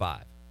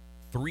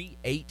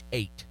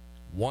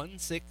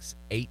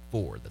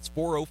 405-388-1684. That's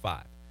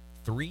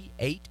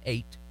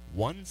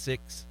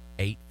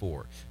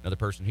 405-388-1684. Another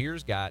person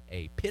here's got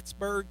a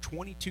Pittsburgh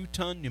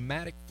 22-ton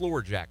pneumatic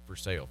floor jack for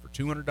sale for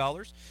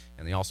 $200,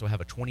 and they also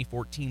have a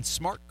 2014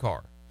 Smart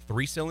Car,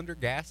 3-cylinder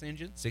gas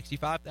engine,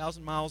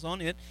 65,000 miles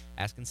on it,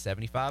 asking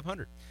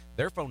 $7,500.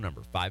 Their phone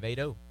number,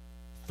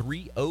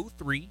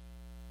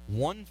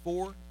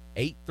 580-303-1484.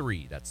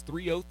 1483. That's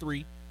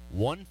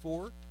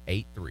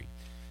 303-1483.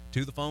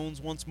 To the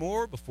phones once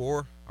more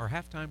before our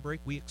halftime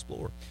break, we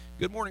explore.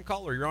 Good morning,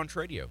 caller. You're on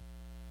Tradio.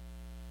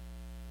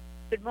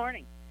 Good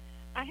morning.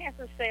 I have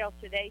for sale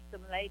today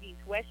some ladies'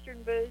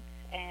 Western boots,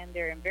 and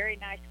they're in very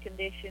nice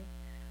condition,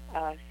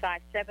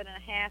 size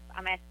 7.5.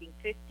 I'm asking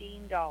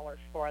 $15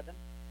 for them.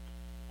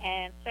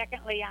 And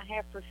secondly, I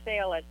have for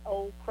sale an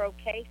old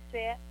croquet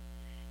set.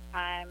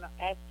 I'm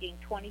asking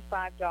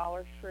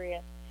 $25 for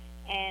it.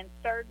 And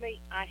thirdly,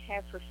 I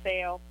have for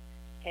sale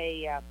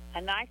a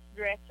nice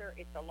dresser.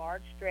 It's a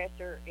large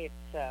dresser. It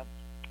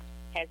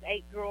has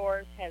 8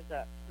 drawers, has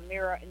a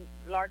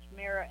large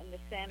mirror in the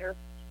center,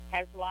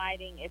 has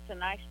lighting. It's a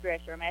nice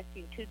dresser. I'm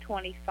asking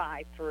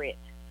 $225 for it.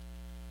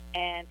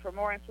 And for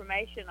more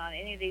information on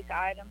any of these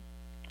items,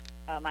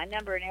 my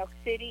number in Elk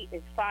City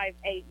is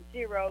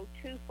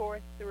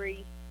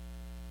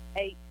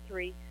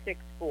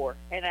 580-243-8364.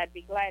 And I'd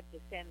be glad to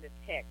send a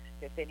text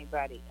if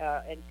anybody,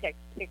 and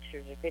text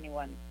pictures if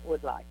anyone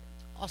would like.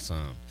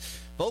 Awesome.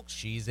 Folks,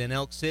 she's in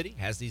Elk City,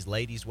 has these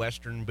ladies'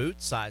 Western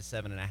boots, size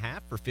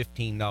 7.5 for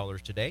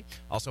 $15 today.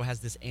 Also has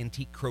this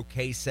antique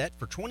croquet set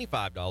for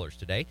 $25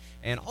 today.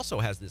 And also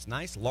has this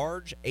nice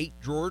large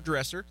 8-drawer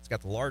dresser. It's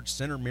got the large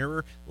center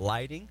mirror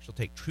lighting. She'll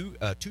take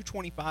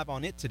 $225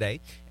 on it today.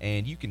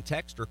 And you can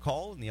text or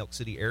call in the Elk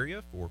City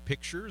area for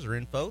pictures or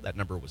info. That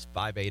number was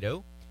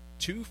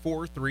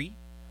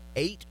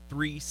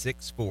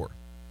 580-243-8364.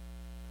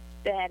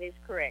 That is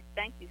correct.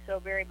 Thank you so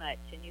very much,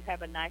 and you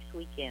have a nice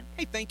weekend.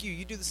 Hey, thank you.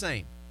 You do the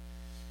same.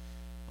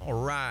 All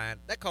right.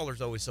 That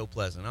caller's always so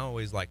pleasant. I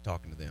always like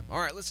talking to them. All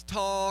right, let's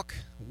talk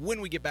when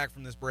we get back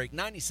from this break.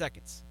 90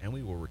 seconds, and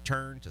we will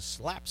return to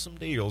slap some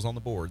deals on the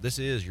board. This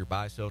is your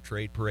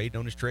buy-sell-trade parade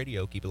known as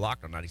Tradio. Keep it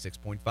locked on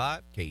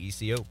 96.5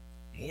 KECO.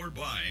 More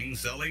buying,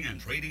 selling, and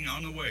trading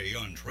on the way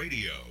on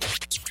Tradio.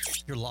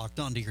 You're locked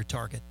onto your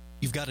target.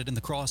 You've got it in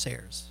the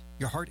crosshairs.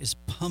 Your heart is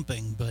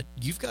pumping, but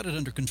you've got it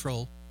under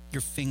control. Your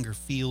finger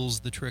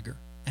feels the trigger,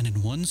 and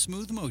in one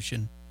smooth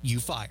motion, you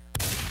fire.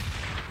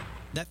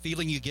 That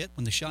feeling you get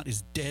when the shot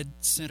is dead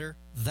center,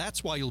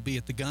 that's why you'll be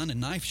at the Gun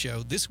and Knife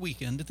Show this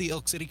weekend at the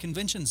Elk City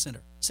Convention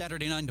Center.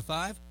 Saturday 9 to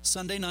 5,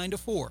 Sunday 9 to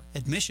 4.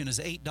 Admission is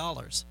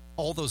 $8.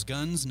 All those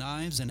guns,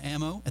 knives, and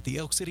ammo at the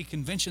Elk City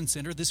Convention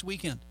Center this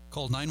weekend.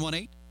 Call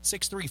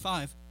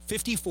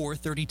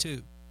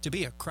 918-635-5432. To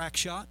be a crack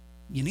shot,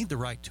 you need the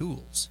right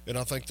tools. And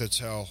I think that's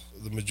how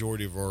the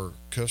majority of our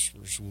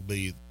customers will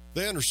be.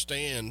 They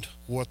understand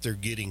what they're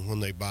getting when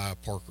they buy a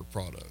Parker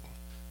product.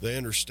 They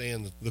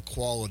understand that the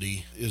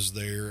quality is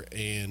there,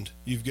 and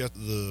you've got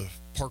the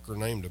Parker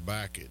name to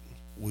back it.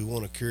 We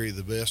want to carry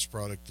the best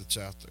product that's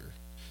out there.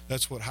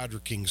 That's what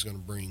Hydro King's going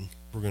to bring.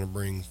 We're going to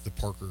bring the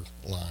Parker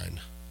line.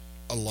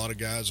 A lot of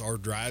guys are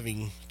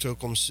driving to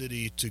Oklahoma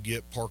City to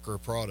get Parker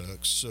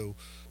products, so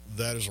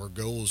that is our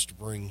goal, is to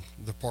bring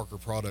the Parker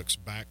products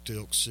back to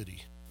Elk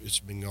City. It's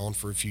been gone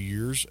for a few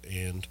years,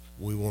 and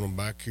we want them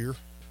back here.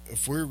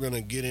 If we're going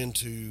to get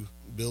into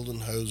building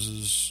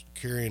hoses,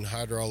 carrying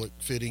hydraulic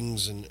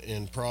fittings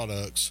and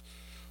products,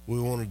 we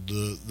wanted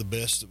the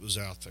best that was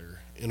out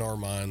there. In our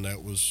mind,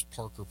 that was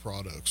Parker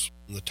Products,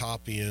 the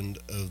top end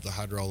of the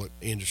hydraulic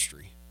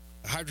industry.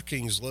 Hydro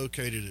King is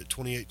located at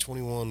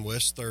 2821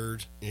 West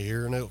 3rd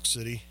here in Elk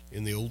City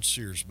in the old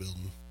Sears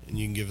building. And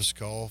you can give us a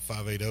call,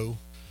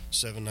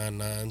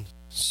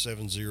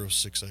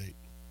 580-799-7068.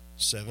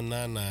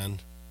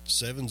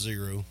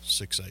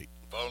 799-7068.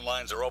 Phone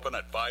lines are open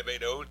at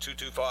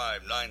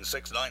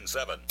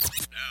 580-225-9697. Now,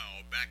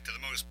 back to the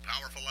most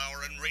powerful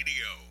hour in radio,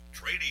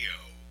 Tradio.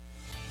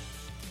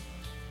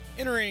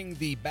 Entering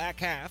the back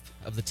half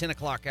of the 10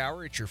 o'clock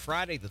hour, it's your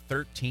Friday the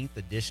 13th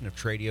edition of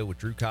Tradio with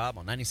Drew Cobb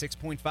on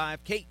 96.5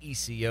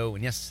 KECO.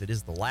 And yes, it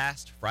is the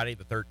last Friday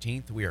the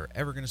 13th we are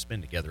ever going to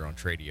spend together on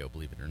Tradio,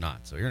 believe it or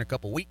not. So here in a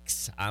couple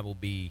weeks, I will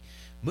be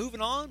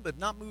moving on, but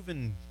not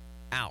moving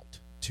out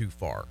too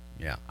far.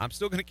 Yeah, I'm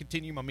still going to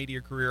continue my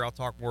media career. I'll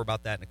talk more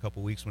about that in a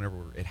couple weeks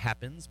whenever it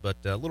happens, but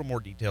a little more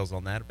details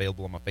on that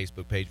available on my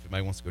Facebook page if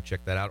anybody wants to go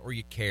check that out, or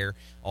you care.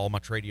 All my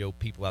Tradio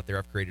people out there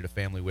I've created a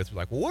family with are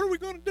like, well, what are we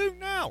going to do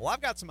now? Well, I've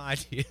got some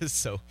ideas,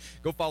 so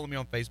go follow me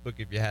on Facebook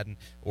if you hadn't,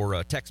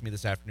 or text me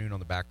this afternoon on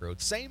the back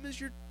road. Same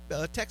as your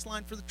text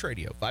line for the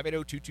Tradio,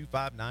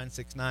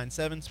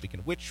 580-225-9697. Speaking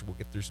of which, we'll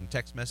get through some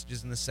text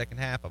messages in the second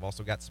half. I've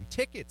also got some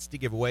tickets to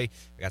give away.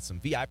 I got some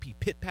VIP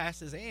pit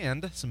passes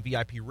and some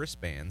VIP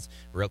wristbands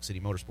for Elk City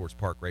Motorsports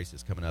Park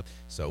races coming up,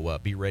 so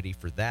be ready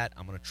for that.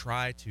 I'm going to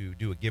try to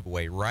do a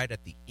giveaway right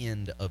at the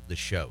end of the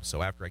show,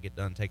 so after I get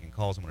done taking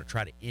calls, I'm going to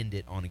try to end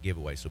it on a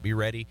giveaway, so be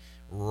ready.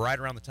 Right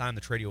around the time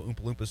the Tradio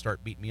Oompa Loompas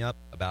start beating me up,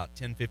 about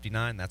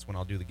 10:59, that's when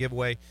I'll do the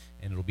giveaway,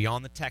 and it'll be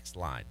on the text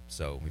line,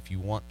 so if you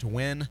want to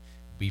win,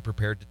 be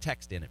prepared to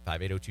text in at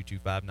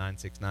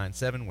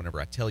 580-225-9697 whenever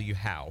I tell you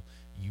how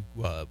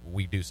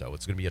we do so.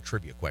 It's going to be a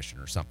trivia question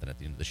or something at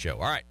the end of the show.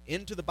 All right,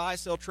 into the buy,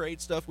 sell,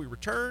 trade stuff we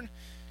return.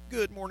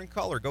 Good morning,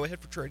 caller. Go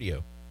ahead for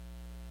Tradio.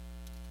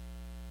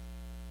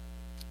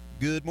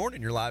 Good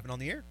morning. You're live and on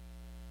the air.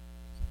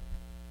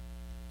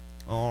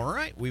 All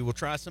right, we will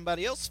try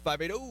somebody else.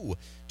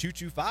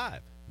 580-225-9697.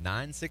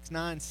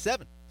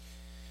 9697.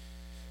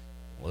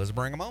 Well, let's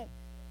bring them on.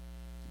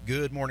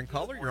 Good morning,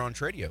 caller. You're on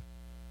Tradio.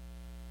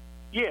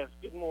 Yes,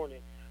 good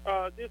morning.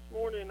 This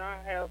morning I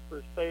have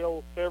for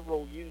sale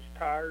several used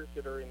tires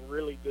that are in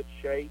really good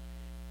shape,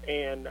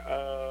 and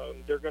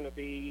they're going to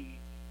be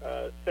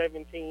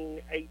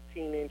 17,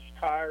 18-inch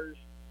tires.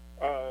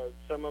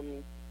 Some of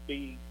them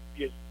be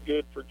just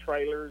good for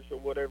trailers or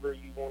whatever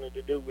you wanted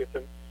to do with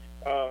them.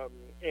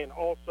 And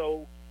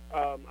also,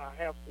 I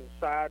have some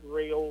side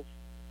rails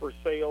for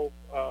sale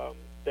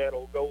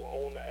that'll go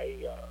on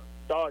a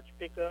Dodge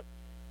pickup,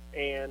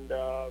 and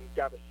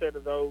got a set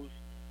of those.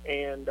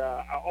 And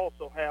I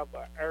also have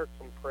an air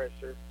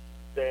compressor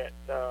that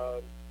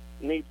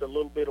needs a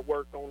little bit of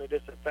work on it.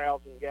 It's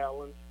 1,000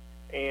 gallons,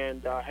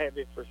 and I have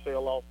it for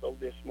sale also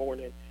this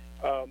morning.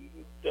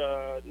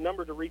 The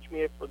number to reach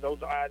me for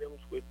those items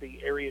would be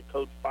area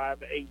code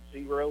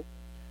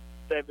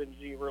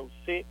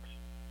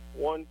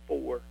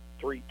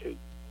 580-706-1432.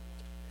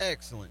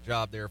 Excellent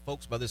job there,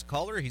 folks, by this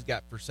caller. He's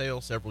got for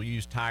sale several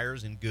used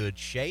tires in good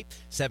shape,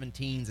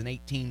 17s and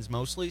 18s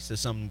mostly, so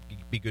some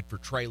be good for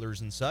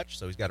trailers and such,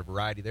 so he's got a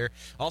variety there.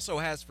 Also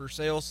has for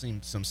sale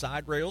some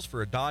side rails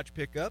for a Dodge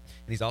pickup,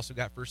 and he's also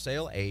got for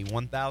sale a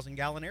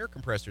 1,000-gallon air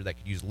compressor that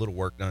could use a little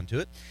work done to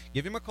it.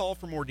 Give him a call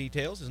for more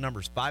details. His number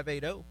is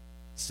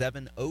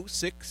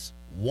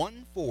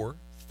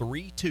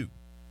 580-706-1432.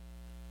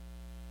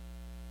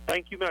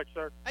 Thank you much,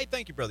 sir. Hey,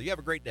 thank you, brother. You have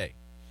a great day.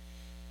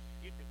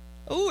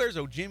 Oh, there's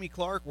old Jimmy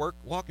Clark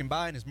walking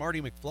by in his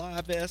Marty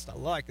McFly vest. I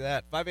like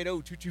that.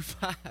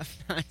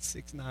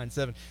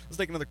 580-225-9697. Let's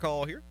take another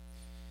call here.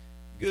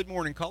 Good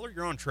morning, caller.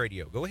 You're on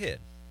Tradio. Go ahead.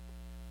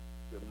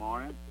 Good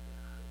morning.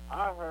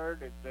 I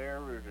heard that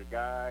there was a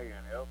guy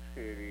in Elk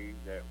City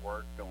that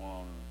worked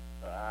on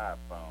the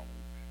iPhones.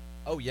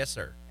 Oh, yes,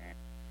 sir. And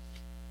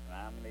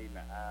I'm needing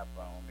an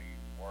iPhone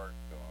needing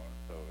worked on.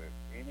 So if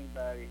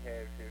anybody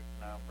has his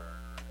number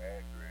or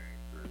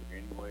address or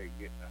any way of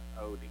getting a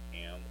hold of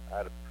him,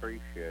 I'd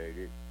appreciate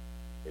it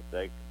if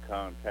they could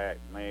contact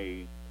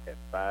me at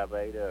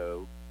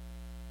 580-309-2240.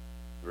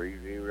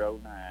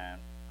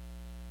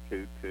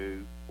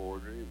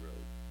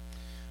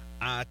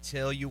 I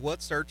tell you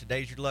what, sir,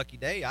 today's your lucky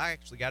day. I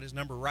actually got his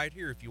number right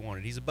here if you want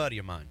it. He's a buddy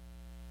of mine.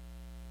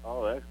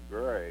 Oh, that's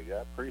great.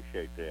 I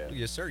appreciate that.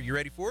 Yes, sir. You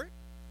ready for it?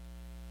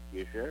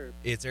 Yes, sir.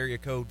 It's area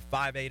code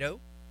 580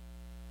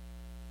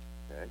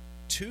 Okay.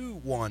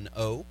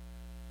 210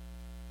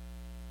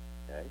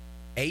 Okay.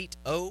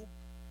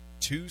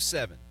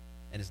 8027,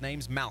 and his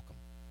name's Malcolm.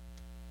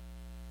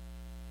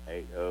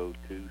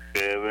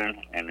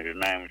 8027, and his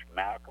name's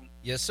Malcolm?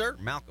 Yes, sir,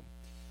 Malcolm.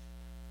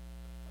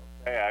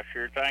 Okay, I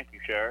sure thank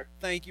you, sir.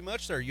 Thank you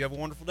much, sir. You have a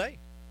wonderful day. You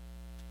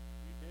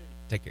too.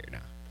 Take care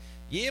now.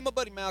 Yeah, my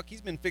buddy Malk, he's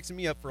been fixing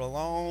me up for a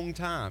long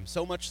time,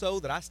 so much so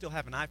that I still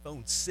have an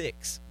iPhone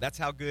 6. That's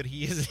how good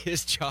he is at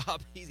his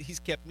job. He's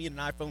kept me in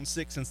an iPhone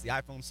 6 since the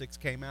iPhone 6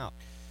 came out.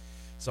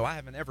 So I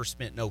haven't ever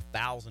spent no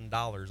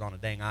 $1,000 on a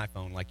dang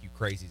iPhone like you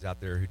crazies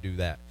out there who do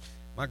that.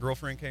 My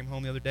girlfriend came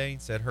home the other day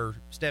and said her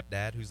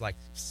stepdad, who's like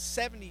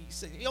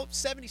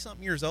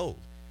 70-something years old,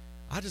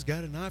 I just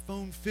got an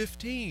iPhone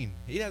 15.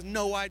 He has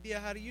no idea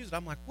how to use it.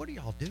 I'm like, what are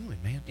y'all doing,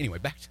 man? Anyway,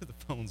 back to the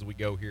phones we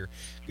go here.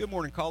 Good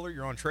morning, caller.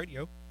 You're on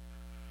Tradio.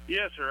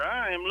 Yes, sir.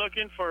 I am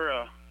looking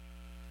for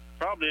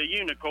probably a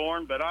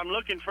unicorn, but I'm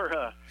looking for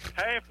a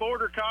half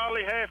Border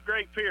Collie, half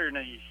Great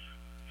Pyrenees,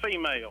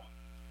 female.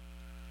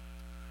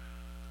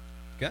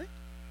 Okay.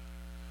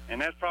 And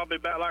that's probably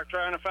about like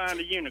trying to find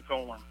a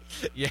unicorn.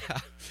 Yeah.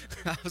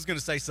 I was going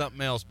to say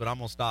something else, but I'm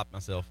going to stop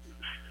myself.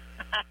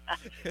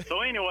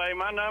 So anyway,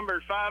 my number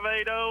is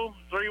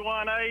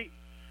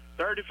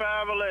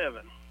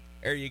 580-318-3511.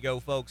 There you go,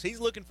 folks. He's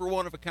looking for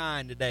one of a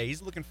kind today.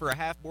 He's looking for a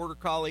half Border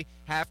Collie,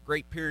 half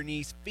Great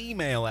Pyrenees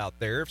female out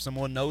there. If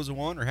someone knows of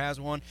one or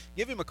has one,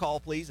 give him a call,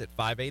 please, at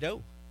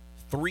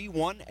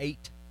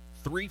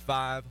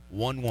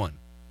 580-318-3511.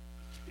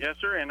 Yes,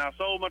 sir, and I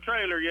sold my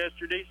trailer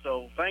yesterday,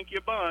 so thank you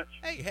a bunch.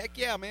 Hey, heck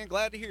yeah, man.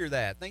 Glad to hear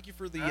that. Thank you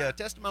for the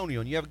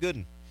testimonial, and you have a good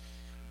one.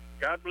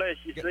 God bless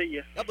you. See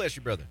you. God bless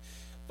you, brother.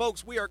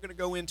 Folks, we are going to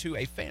go into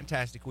a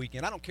fantastic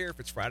weekend. I don't care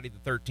if it's Friday the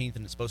 13th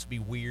and it's supposed to be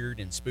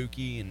weird and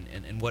spooky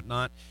and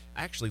whatnot.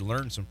 I actually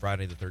learned some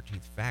Friday the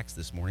 13th facts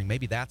this morning.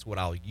 Maybe that's what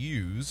I'll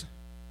use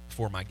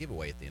for my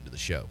giveaway at the end of the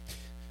show.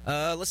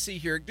 Let's see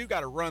here. I do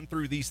got to run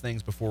through these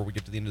things before we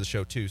get to the end of the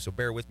show, too, so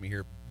bear with me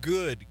here.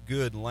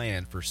 Good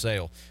land for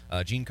sale.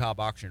 Gene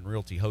Cobb Auction and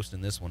Realty hosting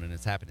this one, and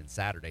it's happening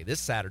Saturday. This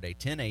Saturday,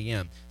 10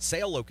 a.m.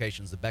 Sale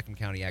location's the Beckham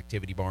County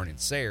Activity Barn in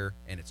Sayre,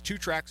 and it's 2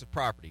 tracts of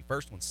property.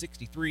 First one's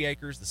 63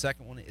 acres. The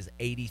second one is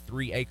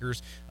 83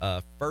 acres.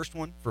 First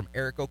one from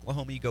ERICK,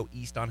 Oklahoma. You go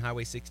east on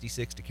Highway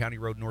 66 to County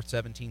Road North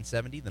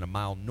 1770, then a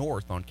mile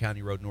north on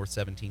County Road North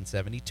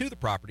 1770 to the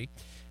property.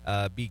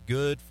 Be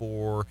good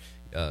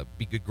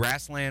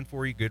grassland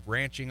for you, good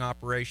ranching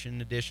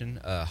operation addition,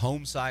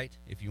 home site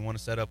if you want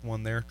to set up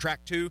one there.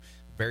 Track 2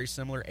 very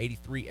similar,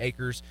 83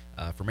 acres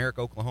from ERICK,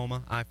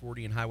 Oklahoma,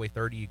 I-40 and Highway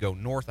 30. You go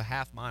north a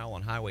half mile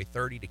on Highway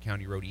 30 to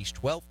County Road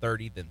East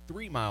 1230, then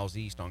 3 miles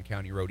east on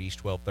County Road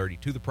East 1230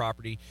 to the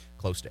property,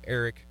 close to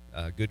ERICK.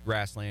 Good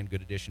grassland,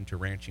 good addition to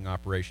ranching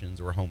operations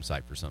or a home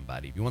site for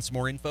somebody. If you want some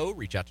more info,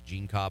 reach out to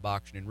Gene Cobb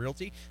Auction and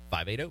Realty,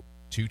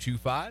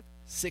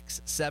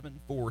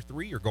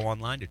 580-225-6743, or go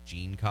online to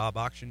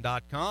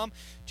GeneCobbAuction.com.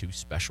 2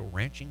 special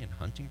ranching and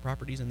hunting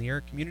properties in the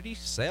ERICK community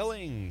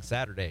selling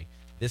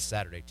this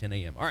Saturday, 10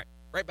 a.m. All right,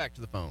 right back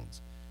to the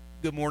phones.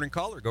 Good morning,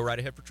 caller. Go right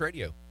ahead for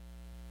Tradio.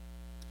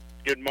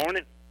 Good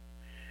morning.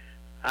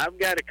 I've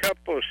got a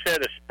couple of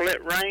set of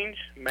split reins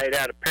made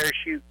out of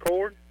parachute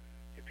cord.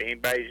 If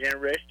anybody's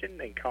interested,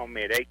 they can call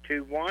me at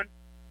 821-2697.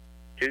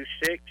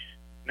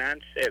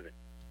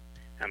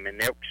 I'm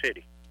in Elk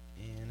City.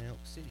 Elk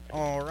City.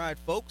 All right,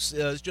 folks.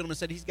 This gentleman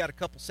said he's got a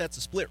couple sets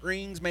of split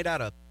rings made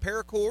out of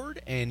paracord,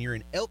 and you're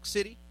in Elk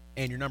City,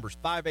 and your number's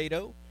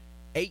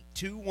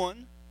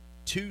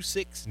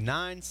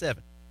 580-821-2697.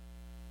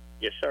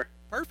 Yes, sir.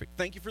 Perfect.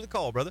 Thank you for the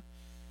call, brother.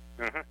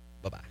 Uh-huh.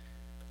 Bye-bye.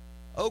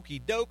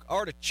 Okie doke,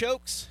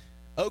 artichokes.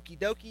 Okie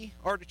dokie,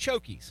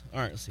 artichokies. All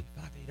right, let's see.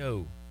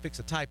 580. Fix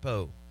a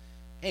typo.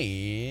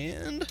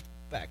 And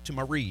back to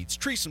my reads.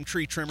 Treesome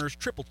Tree Trimmers,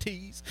 triple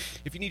T's.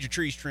 If you need your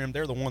trees trimmed,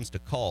 they're the ones to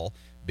call.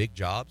 Big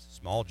jobs,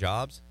 small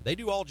jobs. They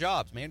do all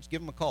jobs, man. Just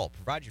give them a call.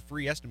 Provide you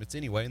free estimates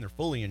anyway, and they're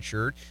fully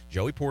insured.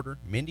 Joey Porter,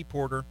 Mindy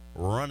Porter,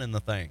 running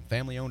the thing.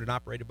 Family owned and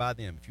operated by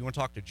them. If you want to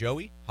talk to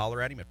Joey,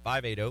 holler at him at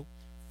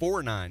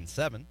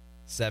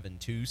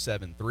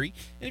 580-497-7273.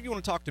 And if you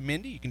want to talk to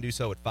Mindy, you can do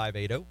so at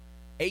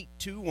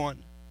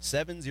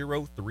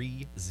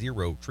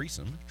 580-821-7030.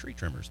 Treesome Tree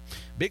Trimmers.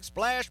 Big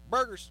Splash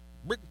Burgers.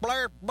 Brick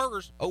Blair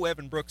Burgers.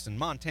 Evan Brooks in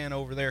Montana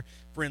over there.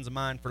 Friends of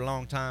mine for a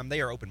long time. They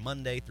are open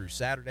Monday through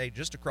Saturday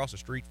just across the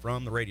street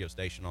from the radio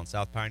station on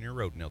South Pioneer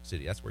Road in Elk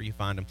City. That's where you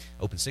find them.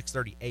 Open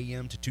 6:30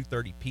 a.m. to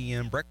 2:30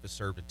 p.m. Breakfast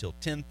served until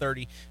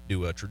 10:30.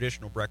 Do a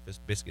traditional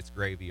breakfast, biscuits,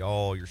 gravy,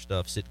 all your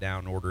stuff. Sit down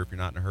and order if you're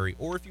not in a hurry.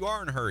 Or if you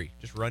are in a hurry,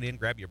 just run in,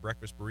 grab you a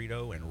breakfast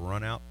burrito, and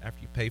run out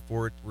after you pay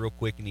for it real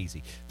quick and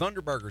easy.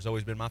 Thunder Burger's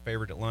always been my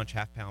favorite at lunch.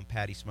 Half-pound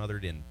patty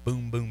smothered in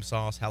boom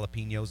sauce,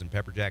 jalapenos, and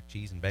pepper jack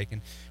cheese and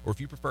bacon. Or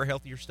if you prefer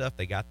healthier stuff,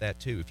 they got that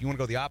too. If you want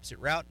to go the opposite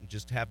route and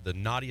just have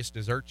the naughtiest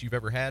desserts you've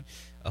ever had,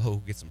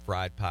 get some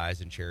fried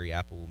pies and cherry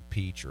apple and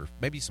peach, or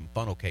maybe some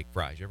funnel cake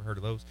fries. You ever heard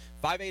of those?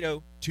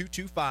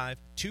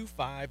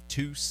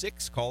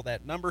 580-225-2526. Call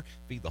that number.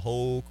 Feed the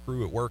whole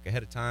crew at work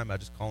ahead of time by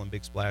just calling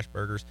Big Splash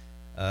Burgers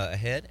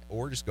ahead,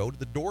 or just go to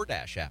the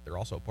DoorDash app. They're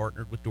also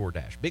partnered with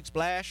DoorDash. Big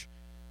Splash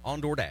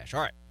on DoorDash.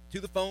 All right,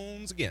 to the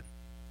phones again.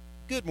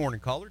 Good morning,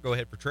 caller. Go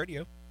ahead for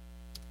Tradio.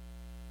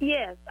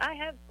 Yes, I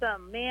have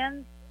some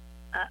men's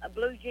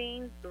blue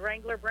jeans, the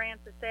Wrangler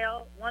brand for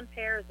sale. One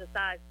pair is a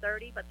size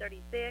 30 by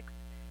 36.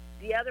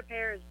 The other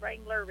pair is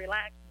Wrangler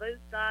relaxed boot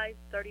size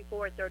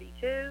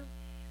 34-32.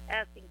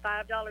 Asking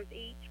 $5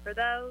 each for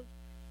those.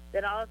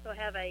 Then I also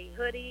have a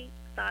hoodie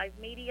size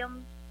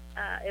medium.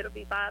 It'll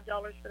be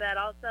 $5 for that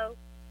also.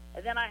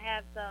 And then I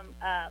have some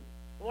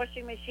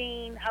washing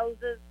machine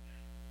hoses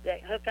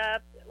that hook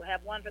up. We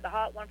have one for the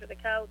hot, one for the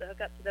cold. They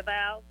hook up to the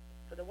valve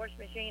for the washing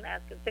machine.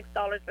 Asking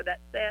 $6 for that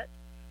set.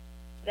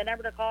 The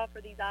number to call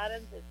for these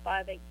items is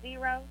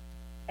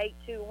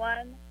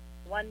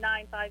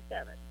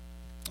 580-821-1957.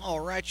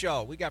 All right,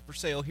 y'all. We got for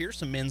sale here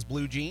some men's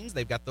blue jeans.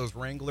 They've got those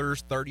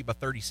Wranglers 30 by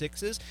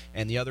 36s,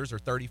 and the others are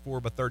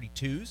 34 by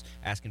 32s,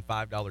 asking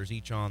 $5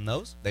 each on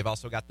those. They've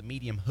also got the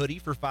medium hoodie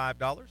for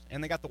 $5,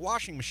 and they got the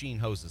washing machine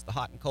hoses, the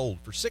hot and cold,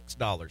 for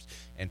 $6.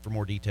 And for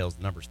more details,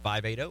 the number is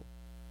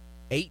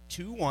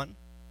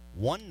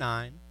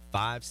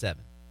 580-821-1957.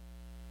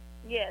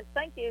 Yes,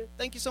 thank you.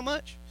 Thank you so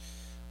much.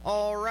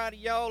 All righty,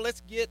 y'all.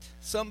 Let's get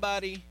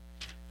somebody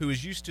who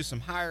is used to some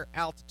higher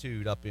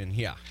altitude up in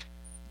here.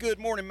 Good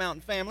morning,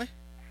 Mountain family.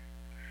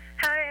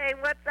 Hey,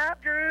 what's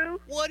up, Drew?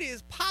 What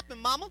is poppin',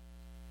 Mama?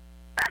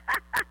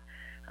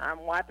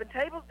 I'm wiping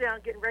tables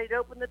down, getting ready to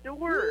open the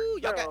door. Ooh,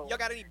 y'all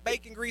got any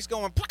bacon grease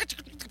going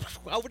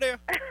over there?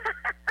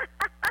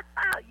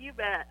 You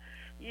bet.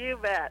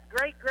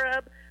 Great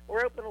grub.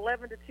 We're open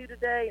 11 to 2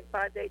 today and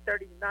 5 to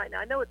 8:30 tonight. Now,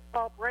 I know it's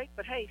fall break,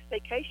 but hey,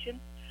 staycation.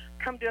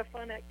 Come to a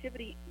fun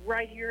activity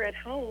right here at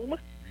home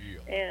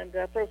and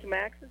throw some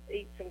axes,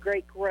 eat some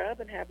great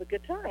grub, and have a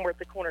good time. We're at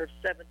the corner of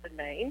 7th and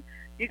Main.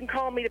 You can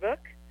call me to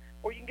book,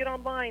 or you can get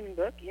online and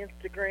book,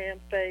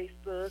 Instagram,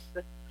 Facebook,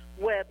 the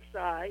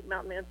website,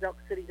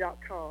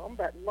 mountainmanselkcity.com,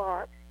 but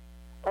lots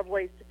of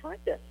ways to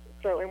find us.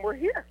 So, and we're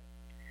here,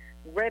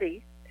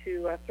 ready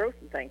to throw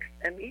some things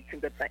and eat some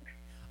good things.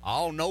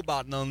 I don't know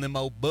about none of them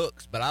old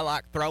books, but I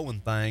like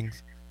throwing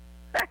things.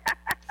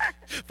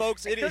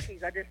 Folks, it cookies.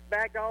 is. I just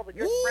bagged all the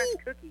good fresh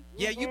cookies.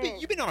 Yeah,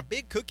 you've been on a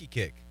big cookie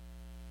kick.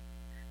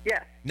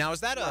 Yes. Now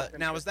is that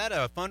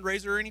a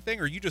fundraiser or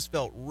anything, or you just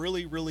felt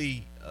really,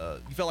 really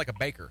you felt like a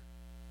baker?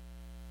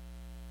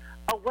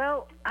 Oh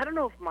well, I don't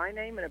know if my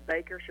name and a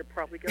baker should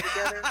probably go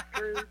together,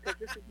 Drew, because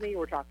this is me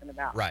we're talking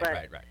about.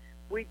 Right.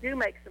 We do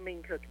make some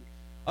mean cookies.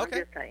 Okay. I'm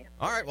just saying.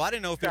 All right. Well, I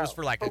didn't know if it was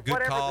for like a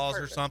good cause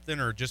or something,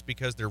 or just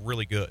because they're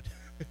really good.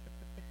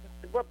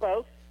 Well,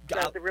 both.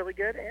 They're really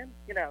good, and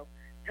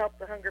help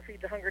the hunger,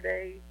 feed the hunger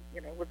day.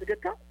 With a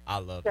good cause. I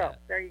love so, that.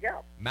 There you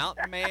go.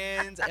 Mountain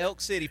Man's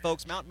Elk City,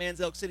 folks.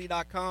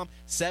 MountainMansElkCity.com,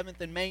 7th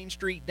and Main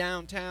Street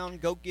downtown.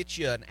 Go get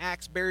you an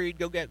axe buried.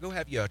 Go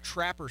have you a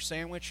trapper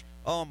sandwich.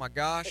 Oh my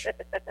gosh,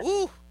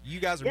 ooh! You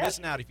guys are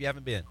missing out if you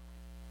haven't been.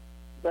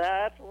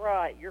 That's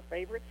right. Your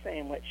favorite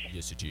sandwich.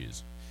 Yes, it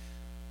is.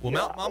 Well,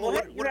 Mountain Mama,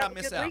 what did I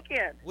miss out?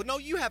 Weekend. Well, no,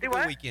 you have a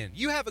good weekend.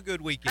 You have a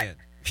good weekend.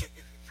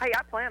 Hey,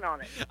 I plan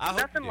on it.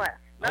 Nothing less.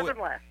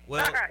 Nothing less.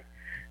 Well, all right.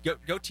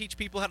 Go teach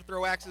people how to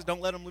throw axes. Don't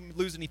let them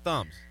lose any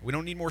thumbs. We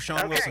don't need more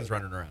Sean Wilsons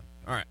running around.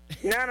 All right.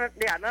 None of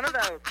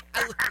those.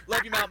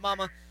 Love you, Mountain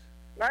Mama.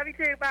 Love you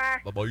too. Bye.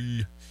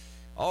 Bye-bye.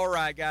 All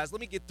right, guys.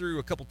 Let me get through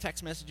a couple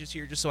text messages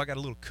here just so I got a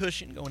little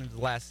cushion going into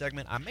the last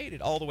segment. I made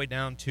it all the way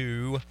down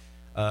to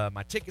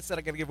my tickets that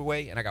I got to give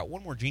away, and I got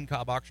one more Gene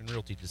Cobb Auction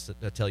Realty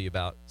to tell you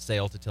about,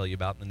 sale to tell you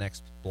about in the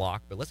next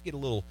block. But let's get a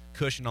little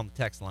cushion on the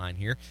text line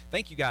here.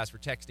 Thank you guys for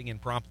texting in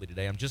promptly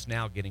today. I'm just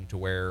now getting to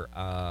where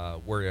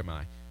am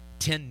I?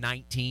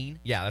 10:19.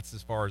 Yeah, that's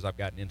as far as I've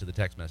gotten into the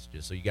text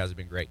messages, so you guys have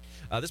been great.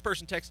 This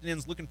person texted in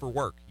is looking for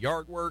work,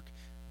 yard work,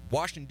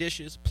 washing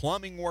dishes,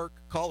 plumbing work.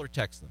 Call or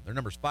text them. Their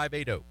number's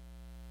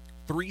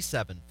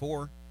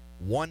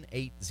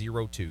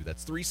 580-374-1802.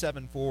 That's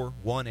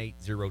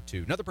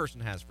 374-1802. Another person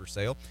has for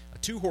sale a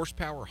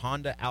 2-horsepower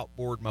Honda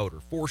outboard motor,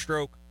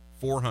 4-stroke,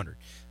 $400.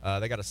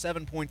 They got a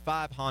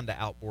 7.5 Honda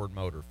outboard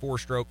motor,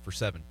 4-stroke for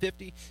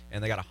 $750,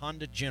 and they got a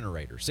Honda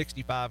generator,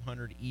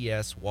 6500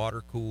 ES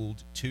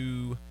water-cooled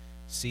 2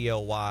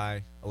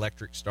 CLY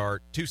electric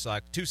start,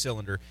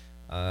 two-cylinder,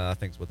 I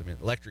think is what they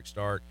meant, electric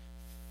start,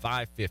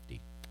 $550.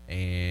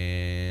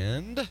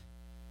 And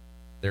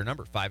their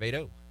number,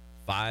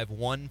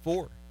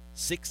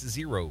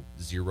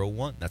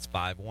 580-514-6001. That's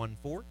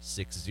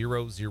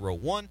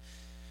 514-6001.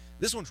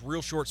 This one's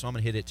real short, so I'm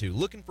going to hit it too.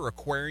 Looking for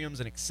aquariums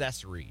and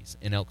accessories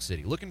in Elk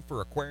City. Looking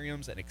for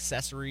aquariums and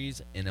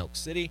accessories in Elk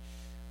City.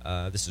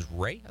 This is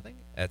Ray, I think,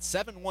 at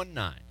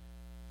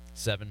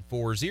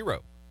 719-740-0295.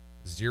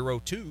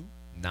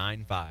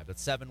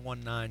 That's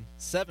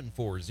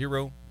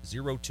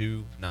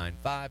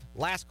 719-740-0295.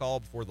 Last call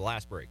before the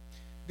last break.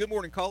 Good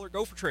morning, caller.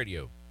 Go for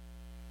Tradio.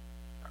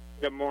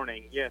 Good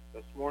morning. Yes,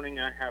 this morning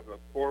I have a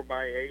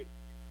 4x8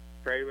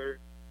 trailer.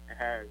 It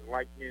has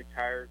like new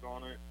tires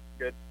on it,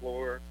 good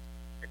floor.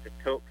 It's a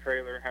tilt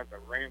trailer, has a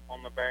ramp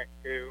on the back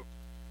too,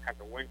 has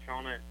a winch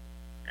on it,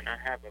 and I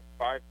have a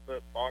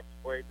 5-foot box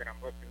blade that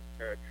I'm looking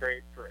to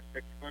trade for a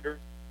 6-footer.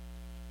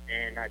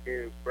 And I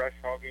do brush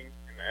hogging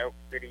in the Elk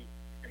City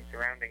and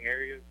surrounding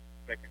areas.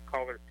 They can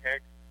call or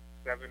text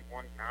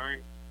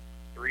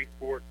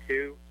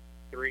 719-342-3059.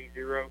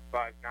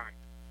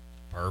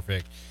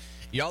 Perfect.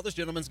 Y'all, this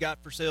gentleman's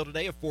got for sale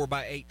today a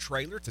 4x8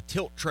 trailer. It's a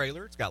tilt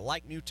trailer. It's got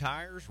like new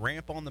tires,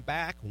 ramp on the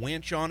back,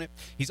 winch on it.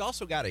 He's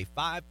also got a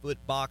 5-foot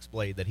box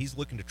blade that he's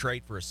looking to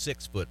trade for a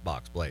 6-foot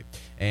box blade.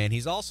 And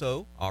he's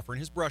also offering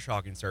his brush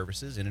hogging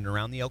services in and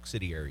around the Elk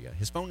City area.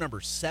 His phone number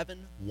is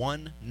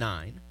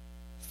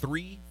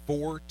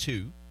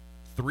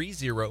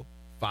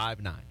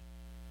 719-342-3059.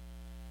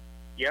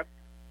 Yep.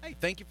 Hey,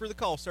 thank you for the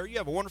call, sir. You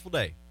have a wonderful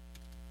day.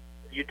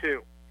 You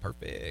too.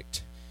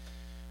 Perfect.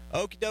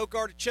 Okie doke,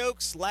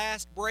 artichokes.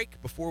 Last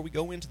break before we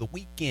go into the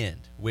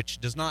weekend, which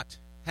does not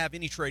have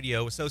any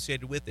Tradio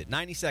associated with it.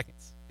 90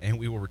 seconds. And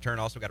we will return.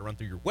 Also got to run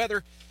through your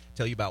weather,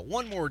 tell you about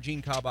one more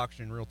Gene Cobb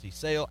Auction Realty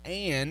sale,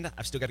 and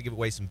I've still got to give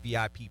away some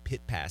VIP pit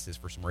passes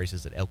for some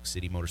races at Elk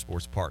City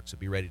Motorsports Park. So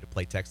be ready to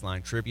play text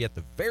line trivia at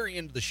the very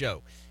end of the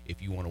show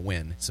if you want to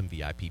win some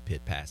VIP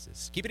pit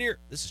passes. Keep it here.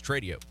 This is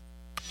Tradio.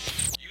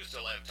 You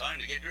still have time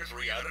to get your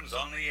 3 items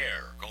on the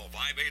air. Call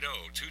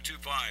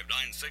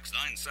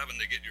 580-225-9697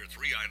 to get your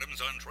 3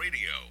 items on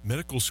Tradio.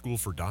 Medical school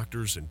for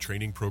doctors and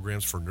training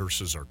programs for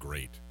nurses are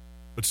great.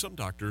 But some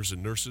doctors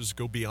and nurses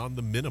go beyond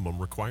the minimum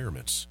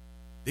requirements.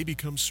 They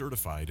become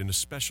certified in a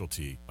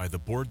specialty by the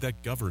board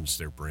that governs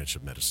their branch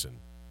of medicine.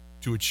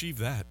 To achieve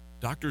that,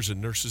 doctors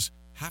and nurses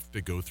have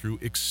to go through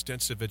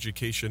extensive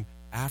education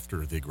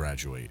after they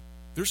graduate.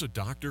 There's a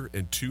doctor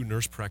and 2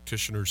 nurse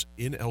practitioners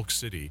in Elk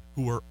City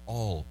who are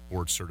all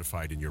board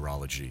certified in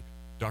urology.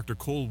 Dr.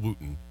 Cole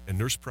Wooten and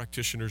nurse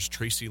practitioners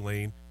Tracy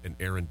Lane and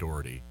Aaron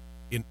Doherty.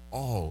 In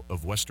all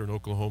of Western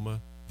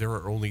Oklahoma, there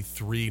are only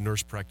 3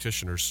 nurse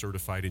practitioners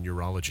certified in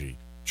urology.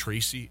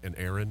 Tracy and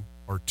Aaron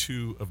are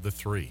 2 of the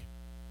 3.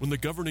 When the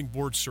governing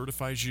board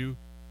certifies you,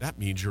 that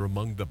means you're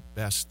among the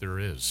best there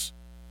is.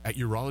 At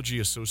Urology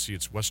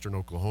Associates Western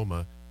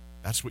Oklahoma,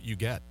 that's what you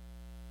get.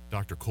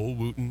 Dr. Cole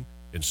Wooten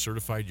and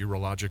certified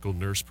urological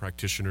nurse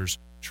practitioners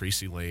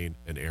Tracy Lane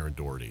and Aaron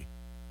Doherty.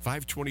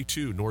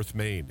 522 North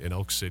Main in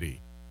Elk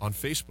City. On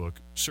Facebook,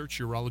 search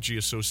Urology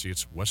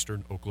Associates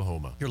Western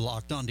Oklahoma. You're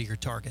locked onto your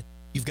target.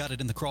 You've got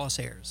it in the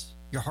crosshairs.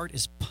 Your heart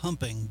is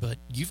pumping, but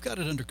you've got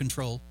it under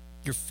control.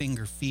 Your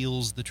finger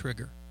feels the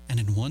trigger, and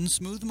in one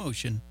smooth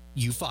motion,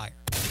 you fire.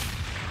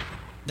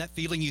 That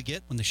feeling you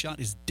get when the shot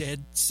is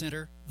dead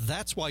center,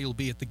 that's why you'll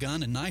be at the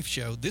Gun and Knife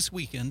Show this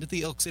weekend at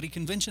the Elk City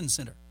Convention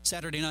Center.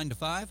 Saturday 9 to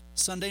 5,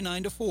 Sunday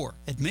 9 to 4.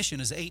 Admission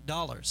is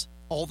 $8.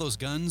 All those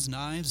guns,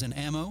 knives, and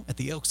ammo at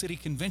the Elk City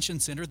Convention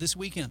Center this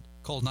weekend.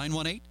 Call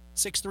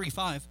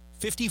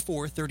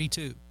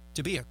 918-635-5432.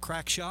 To be a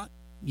crack shot,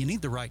 you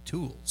need the right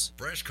tools.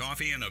 Fresh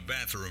coffee and a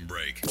bathroom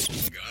break.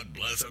 God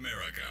bless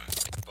America.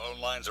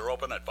 Phone lines are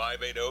open at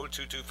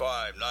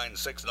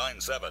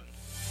 580-225-9697.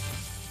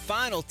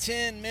 Final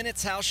 10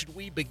 minutes. How should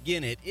we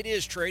begin it? It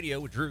is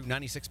Tradio with Drew,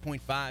 96.5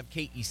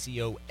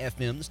 KECO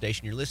FM, the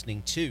station you're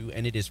listening to,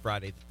 and it is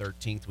Friday the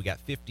 13th. We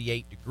got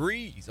 58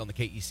 degrees on the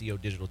KECO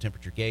digital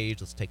temperature gauge.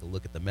 Let's take a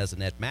look at the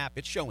Mesonet map.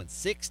 It's showing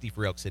 60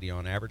 for Elk City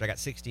on average. I got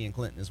 60 in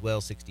Clinton as well,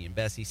 60 in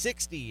Bessie,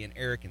 60 in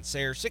Erick and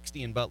Sayre,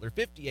 60 in Butler,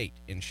 58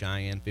 in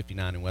Cheyenne,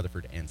 59 in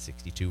Weatherford, and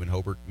 62 in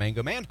Hobart,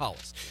 Mangum, and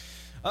Hollis.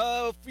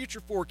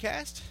 Future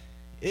forecast.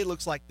 It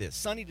looks like this.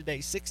 Sunny today,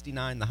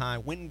 69 the high.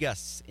 Wind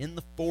gusts in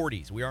the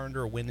 40s. We are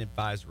under a wind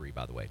advisory,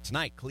 by the way.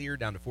 Tonight, clear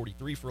down to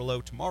 43 for a low.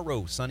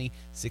 Tomorrow, sunny,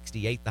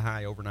 68 the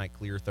high. Overnight,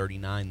 clear,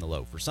 39 the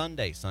low. For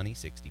Sunday, sunny,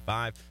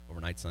 65.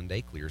 Overnight Sunday,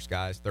 clear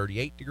skies,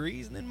 38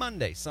 degrees. And then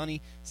Monday,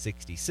 sunny,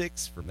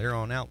 66. From there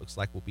on out, looks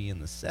like we'll be in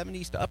the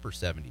 70s to upper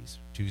 70s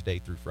Tuesday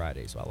through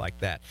Friday. So I like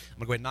that. I'm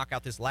going to go ahead and knock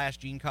out this last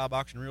Gene Cobb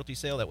auction realty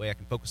sale. That way I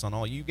can focus on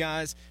all you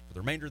guys for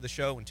the remainder of the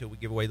show until we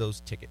give away those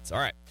tickets. All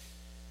right.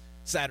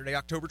 Saturday,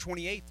 October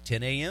 28th,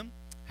 10 a.m.,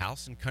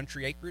 house and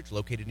country acreage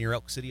located near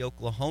Elk City,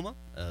 Oklahoma.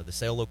 The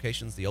sale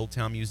location is the Old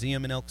Town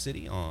Museum in Elk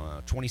City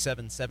on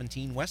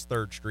 2717 West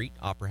 3rd Street,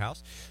 Opera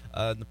House.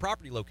 The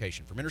property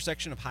location from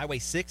intersection of Highway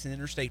 6 and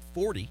Interstate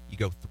 40, you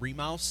go 3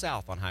 miles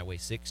south on Highway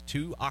 6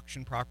 to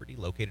auction property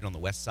located on the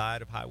west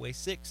side of Highway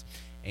 6.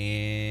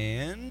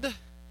 And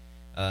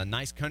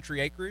nice country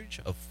acreage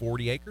of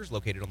 40 acres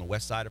located on the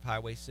west side of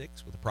Highway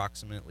 6 with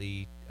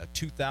approximately a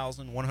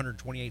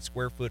 2,128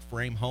 square foot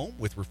frame home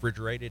with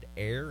refrigerated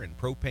air and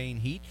propane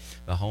heat.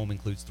 The home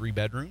includes 3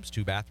 bedrooms,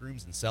 2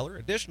 bathrooms, and cellar.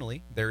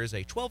 Additionally, there is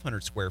a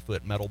 1,200 square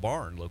foot metal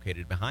barn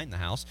located behind the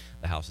house.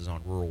 The house is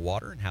on rural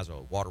water and has a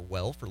water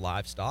well for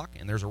livestock,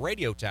 and there's a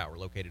radio tower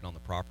located on the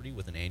property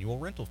with an annual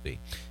rental fee.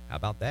 How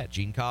about that?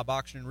 Gene Cobb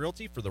Auction and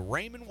Realty for the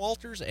Raymond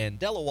Walters and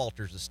Della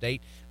Walters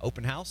estate.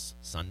 Open house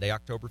Sunday,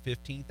 October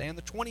 15th and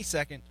the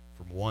 22nd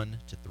from 1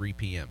 to 3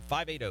 p.m.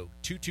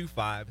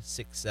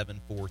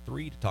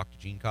 580-225-6743 to talk to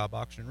Gene Cobb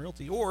Auction and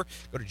Realty, or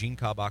go to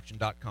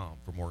genecobbauction.com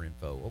for more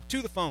info. Well,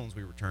 to the phones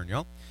we return,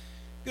 y'all.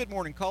 Good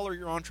morning, caller.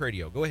 You're on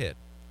Tradio. Go ahead.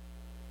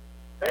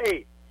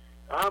 Hey,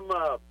 I'm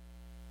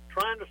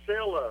trying to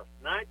sell a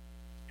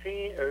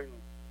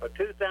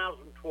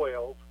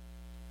 2012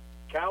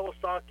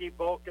 Kawasaki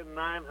Vulcan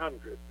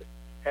 900.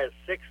 Has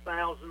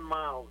 6,000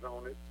 miles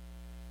on it.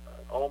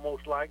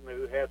 Almost like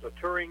new. Has a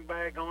touring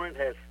bag on it,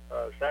 has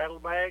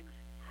saddlebags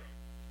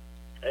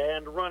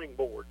and running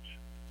boards.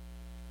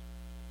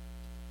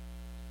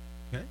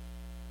 Okay.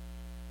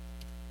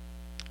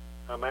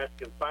 I'm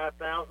asking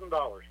 $5,000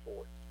 for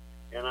it.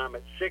 And I'm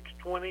at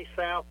 620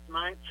 South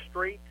 9th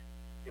Street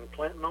in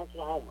Clinton,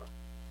 Oklahoma.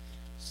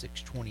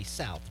 620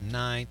 South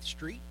 9th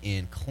Street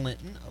in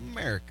Clinton,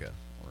 America.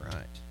 All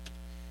right.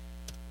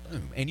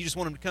 Boom. And you just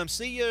want them to come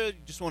see you? You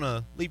just want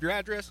to leave your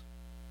address?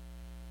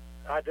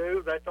 I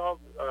do. That's all.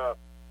 I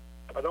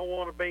don't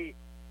want to be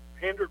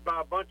hindered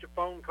by a bunch of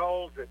phone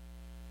calls that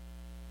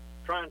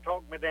try and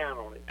talk me down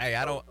on it. Hey,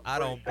 I don't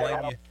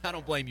blame you. I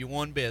don't blame you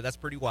one bit. That's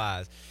pretty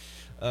wise.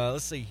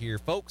 Let's see here,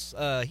 folks.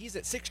 He's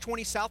at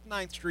 620 South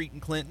 9th Street in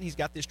Clinton. He's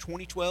got this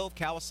 2012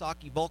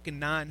 Kawasaki Vulcan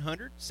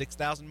 900,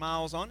 6,000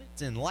 miles on it.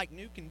 It's in like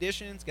new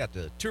condition. It's got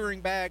the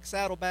touring bag,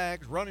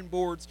 saddlebags, running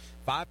boards,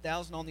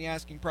 $5,000 on the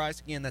asking price.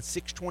 Again, that's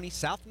 620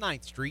 South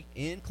 9th Street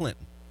in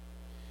Clinton.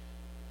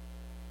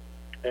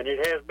 And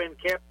it has been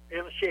kept in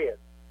a shed.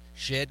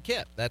 Shed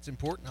kept. That's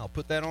important. I'll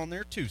put that on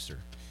there too, sir.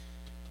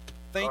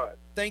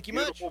 Thank you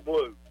much. Beautiful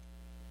blue.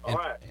 All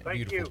right. Thank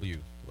you. Beautiful blue,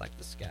 like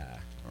the sky.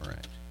 All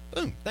right.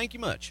 Boom. Thank you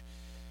much.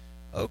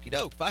 Okie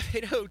doke.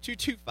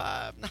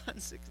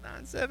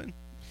 580-225-9697. Give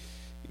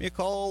me a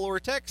call or a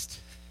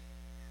text.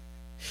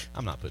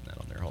 I'm not putting that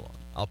on there. Hold on.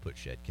 I'll put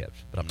shed kept,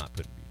 but I'm not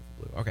putting beautiful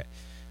blue. Okay.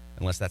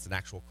 Unless that's an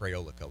actual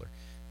Crayola color.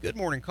 Good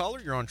morning,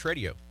 caller. You're on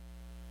Tradio.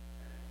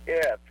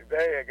 Yeah,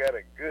 today I got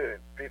a good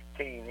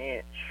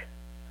 15-inch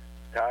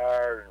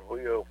tire and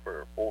wheel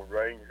for a Ford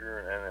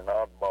Ranger and an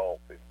oddball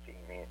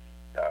 15-inch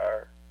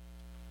tire.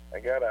 I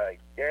got a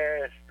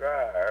gas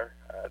dryer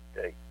I'd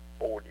take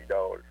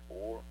 $40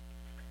 for,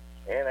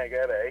 and I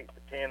got an 8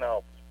 to 10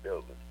 office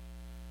building,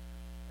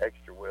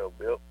 extra well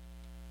built.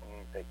 You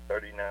can take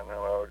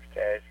 $3,900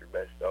 cash or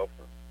best offer.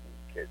 You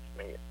can catch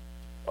me at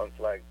One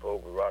Flagpole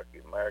with Rocky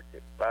America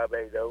at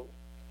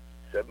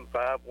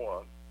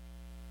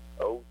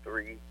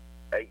 580-751-0384.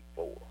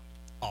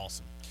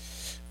 Awesome.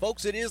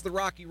 Folks, it is the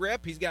Rocky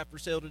Rep. He's got for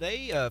sale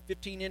today a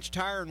 15-inch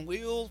tire and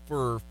wheel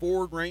for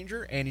Ford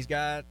Ranger, and he's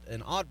got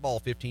an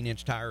oddball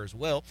 15-inch tire as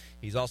well.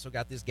 He's also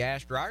got this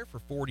gas dryer for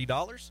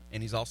 $40,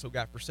 and he's also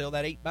got for sale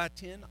that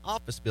 8x10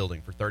 office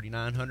building for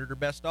 $3,900 or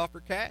best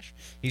offer cash.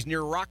 He's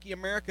near Rocky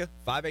America,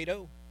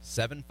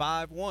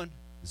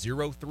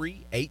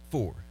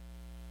 580-751-0384.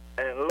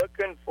 And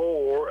looking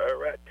for a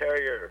rat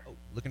terrier. Oh,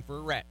 looking for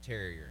a rat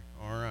terrier.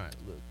 All right,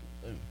 look.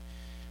 Boom.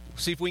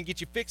 See if we can get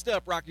you fixed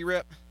up, Rocky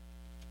Rep.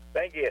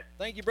 Thank you.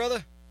 Thank you,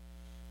 brother.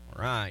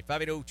 All right,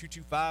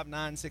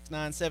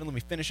 580-225-9697. Let me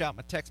finish out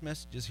my text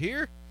messages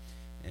here,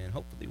 and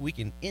hopefully we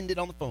can end it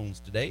on the phones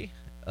today.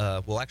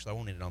 Well, actually, I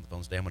won't end it on the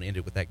phones today. I'm going to end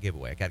it with that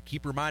giveaway. I got to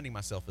keep reminding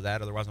myself of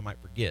that, otherwise I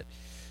might forget.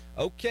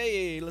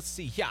 Okay, let's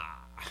see. Yeah,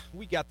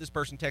 we got this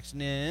person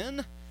texting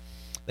in.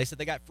 They said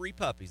they got free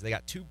puppies. They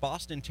got 2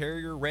 Boston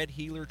Terrier, Red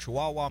Heeler,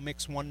 Chihuahua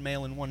mix, 1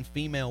 male and 1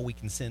 female. We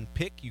can send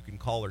pick. You can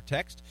call or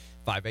text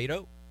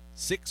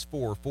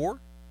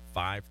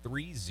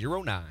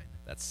 580-644-5309.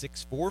 That's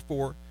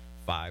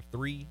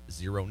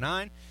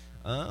 644-5309.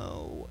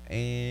 Oh,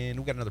 and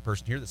we got another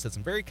person here that said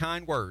some very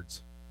kind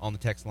words on the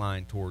text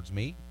line towards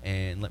me,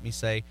 and let me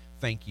say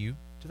thank you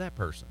to that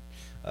person.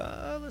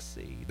 Let's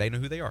see. They know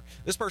who they are.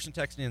 This person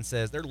texted in and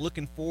says they're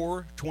looking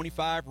for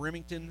 25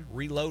 Remington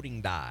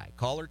reloading die.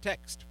 Call or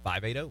text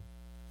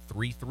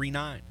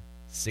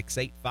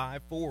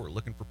 580-339-6854.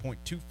 Looking for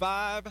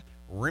 .25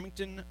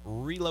 Remington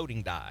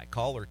reloading die.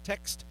 Call or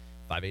text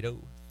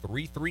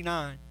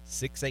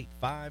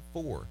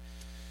 580-339-6854.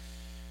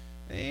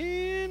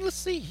 And let's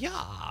see.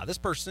 Yeah, this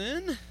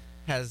person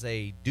has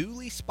a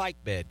dually spike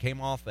bed.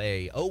 Came off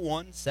a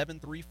 01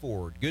 7.3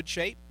 Ford. Good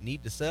shape.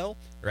 Need to sell.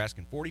 They're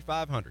asking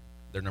 $4,500.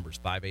 Their number is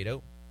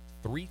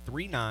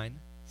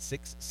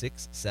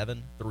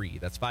 580-339-6673.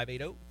 That's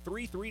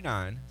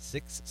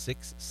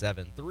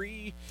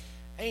 580-339-6673.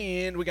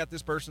 And we got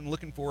this person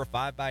looking for a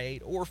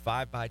 5x8 or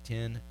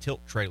 5x10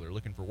 tilt trailer.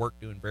 Looking for work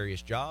doing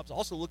various jobs.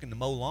 Also looking to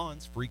mow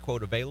lawns. Free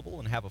quote available.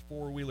 And have a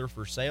 4-wheeler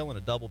for sale and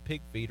a double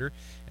pig feeder.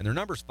 And their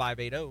number is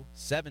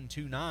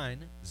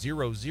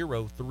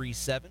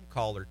 580-729-0037.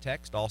 Call or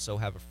text. Also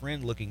have a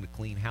friend looking to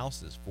clean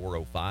houses.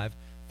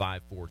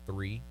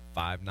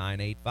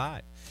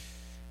 405-543-5985.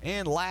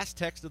 And last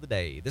text of the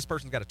day. This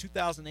person's got a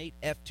 2008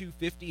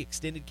 F-250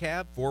 extended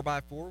cab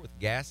 4x4 with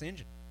gas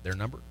engine. Their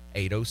number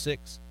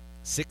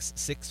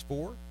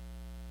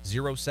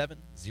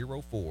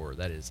 806-664-0704.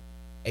 That is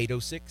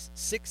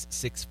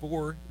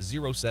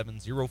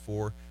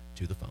 806-664-0704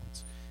 to the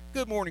phones.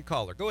 Good morning,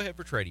 caller. Go ahead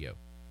for Tradio.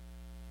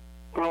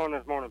 Come on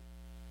this morning.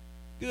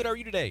 Good. How are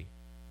you today?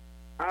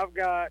 I'm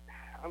good.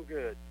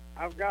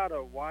 I've got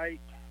a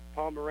white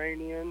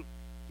Pomeranian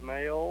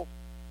male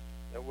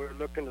that we're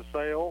looking to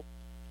sell.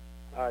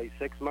 He's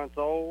 6 months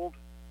old.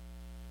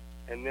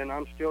 And then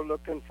I'm still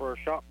looking for a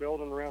shop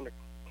building around the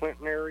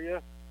Clinton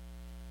area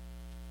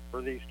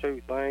for these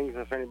 2 things.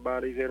 If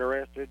anybody's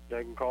interested,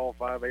 they can call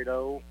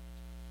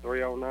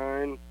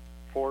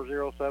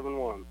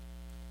 580-309-4071.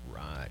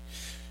 Right.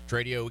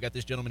 Tradio, we got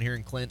this gentleman here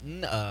in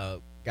Clinton.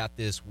 Got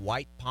this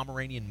white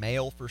Pomeranian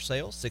male for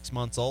sale, 6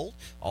 months old.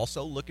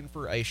 Also looking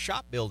for a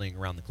shop building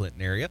around the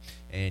Clinton area.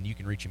 And you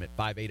can reach him at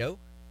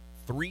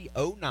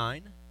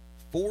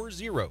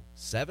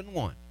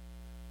 580-309-4071.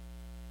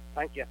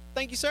 Thank you.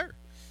 Thank you, sir.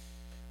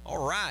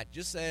 All right,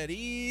 just that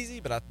easy,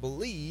 but I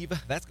believe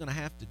that's going to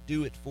have to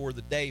do it for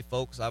the day,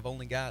 folks. I've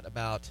only got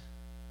about,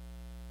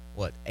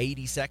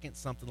 80 seconds,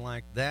 something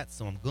like that,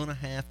 so I'm going to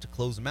have to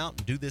close them out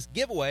and do this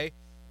giveaway,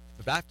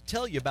 but I have to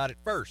tell you about it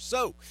first.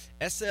 So,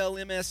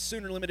 SLMS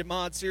Sooner Limited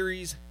Mod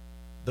Series,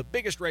 the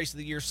biggest race of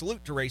the year.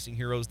 Salute to Racing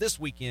Heroes this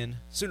weekend.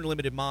 Sooner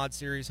Limited Mod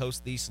Series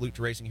hosts the Salute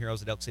to Racing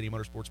Heroes at Elk City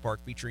Motorsports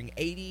Park, featuring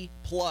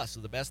 80-plus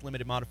of the best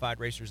limited modified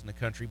racers in the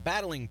country,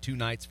 battling 2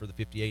 nights for the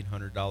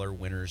 $5,800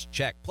 winner's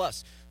check.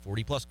 Plus,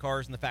 40-plus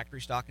cars in the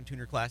factory stock and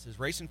tuner classes,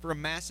 racing for a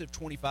massive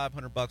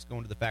 $2,500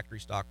 going to the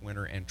factory stock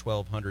winner and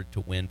 $1,200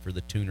 to win for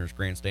the tuners.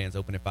 Grandstands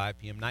open at 5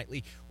 p.m.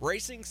 nightly.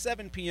 Racing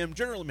 7 p.m.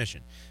 General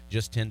admission,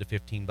 just $10 to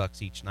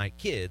 $15 each night.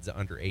 Kids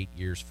under 8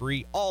 years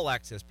free. All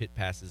access pit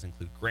passes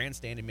include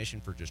grandstand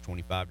admission for just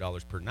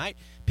 $25 per night.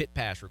 Pit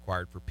pass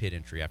required for pit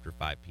entry after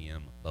 5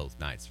 p.m. both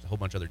nights. There's a whole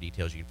bunch of other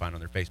details you can find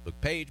on their Facebook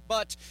page.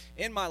 But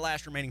in my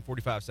last remaining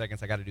 45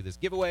 seconds, I got to do this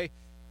giveaway.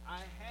 I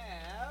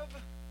have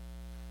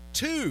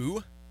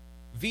 2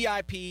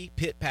 VIP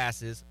pit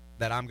passes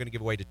that I'm going to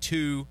give away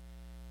to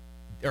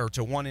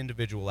 1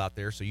 individual out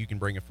there, so you can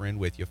bring a friend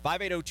with you.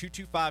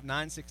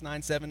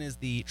 580-225-9697 is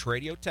the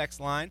Tradio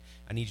text line.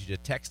 I need you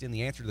to text in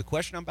the answer to the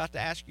question I'm about to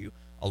ask you,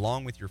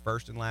 along with your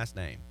first and last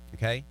name.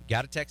 Okay?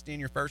 Got to text in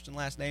your first and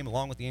last name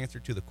along with the answer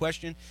to the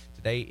question.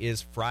 Today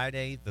is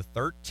Friday the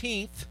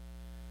 13th.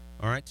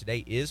 All right,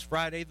 today is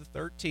Friday the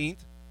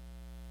 13th.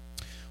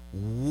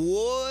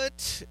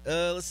 What?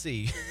 Let's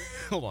see.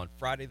 Hold on.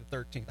 Friday the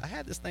 13th. I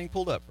had this thing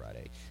pulled up.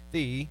 Friday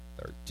the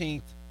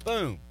 13th.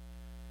 Boom.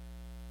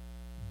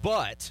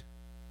 But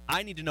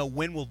I need to know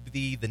when will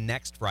be the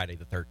next Friday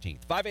the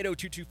 13th.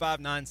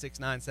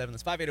 580-225-9697.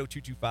 That's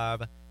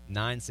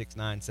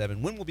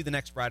 580-225-9697. When will be the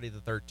next Friday the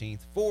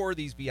 13th for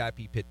these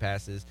VIP pit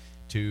passes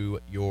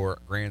to your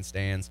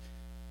grandstands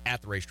at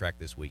the racetrack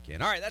this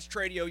weekend? All right, that's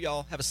Tradio,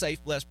 y'all. Have a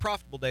safe, blessed,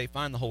 profitable day.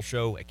 Find the whole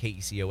show at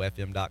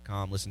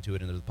kecofm.com. Listen to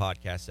it in the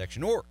podcast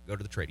section or go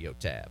to the Tradio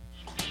tab.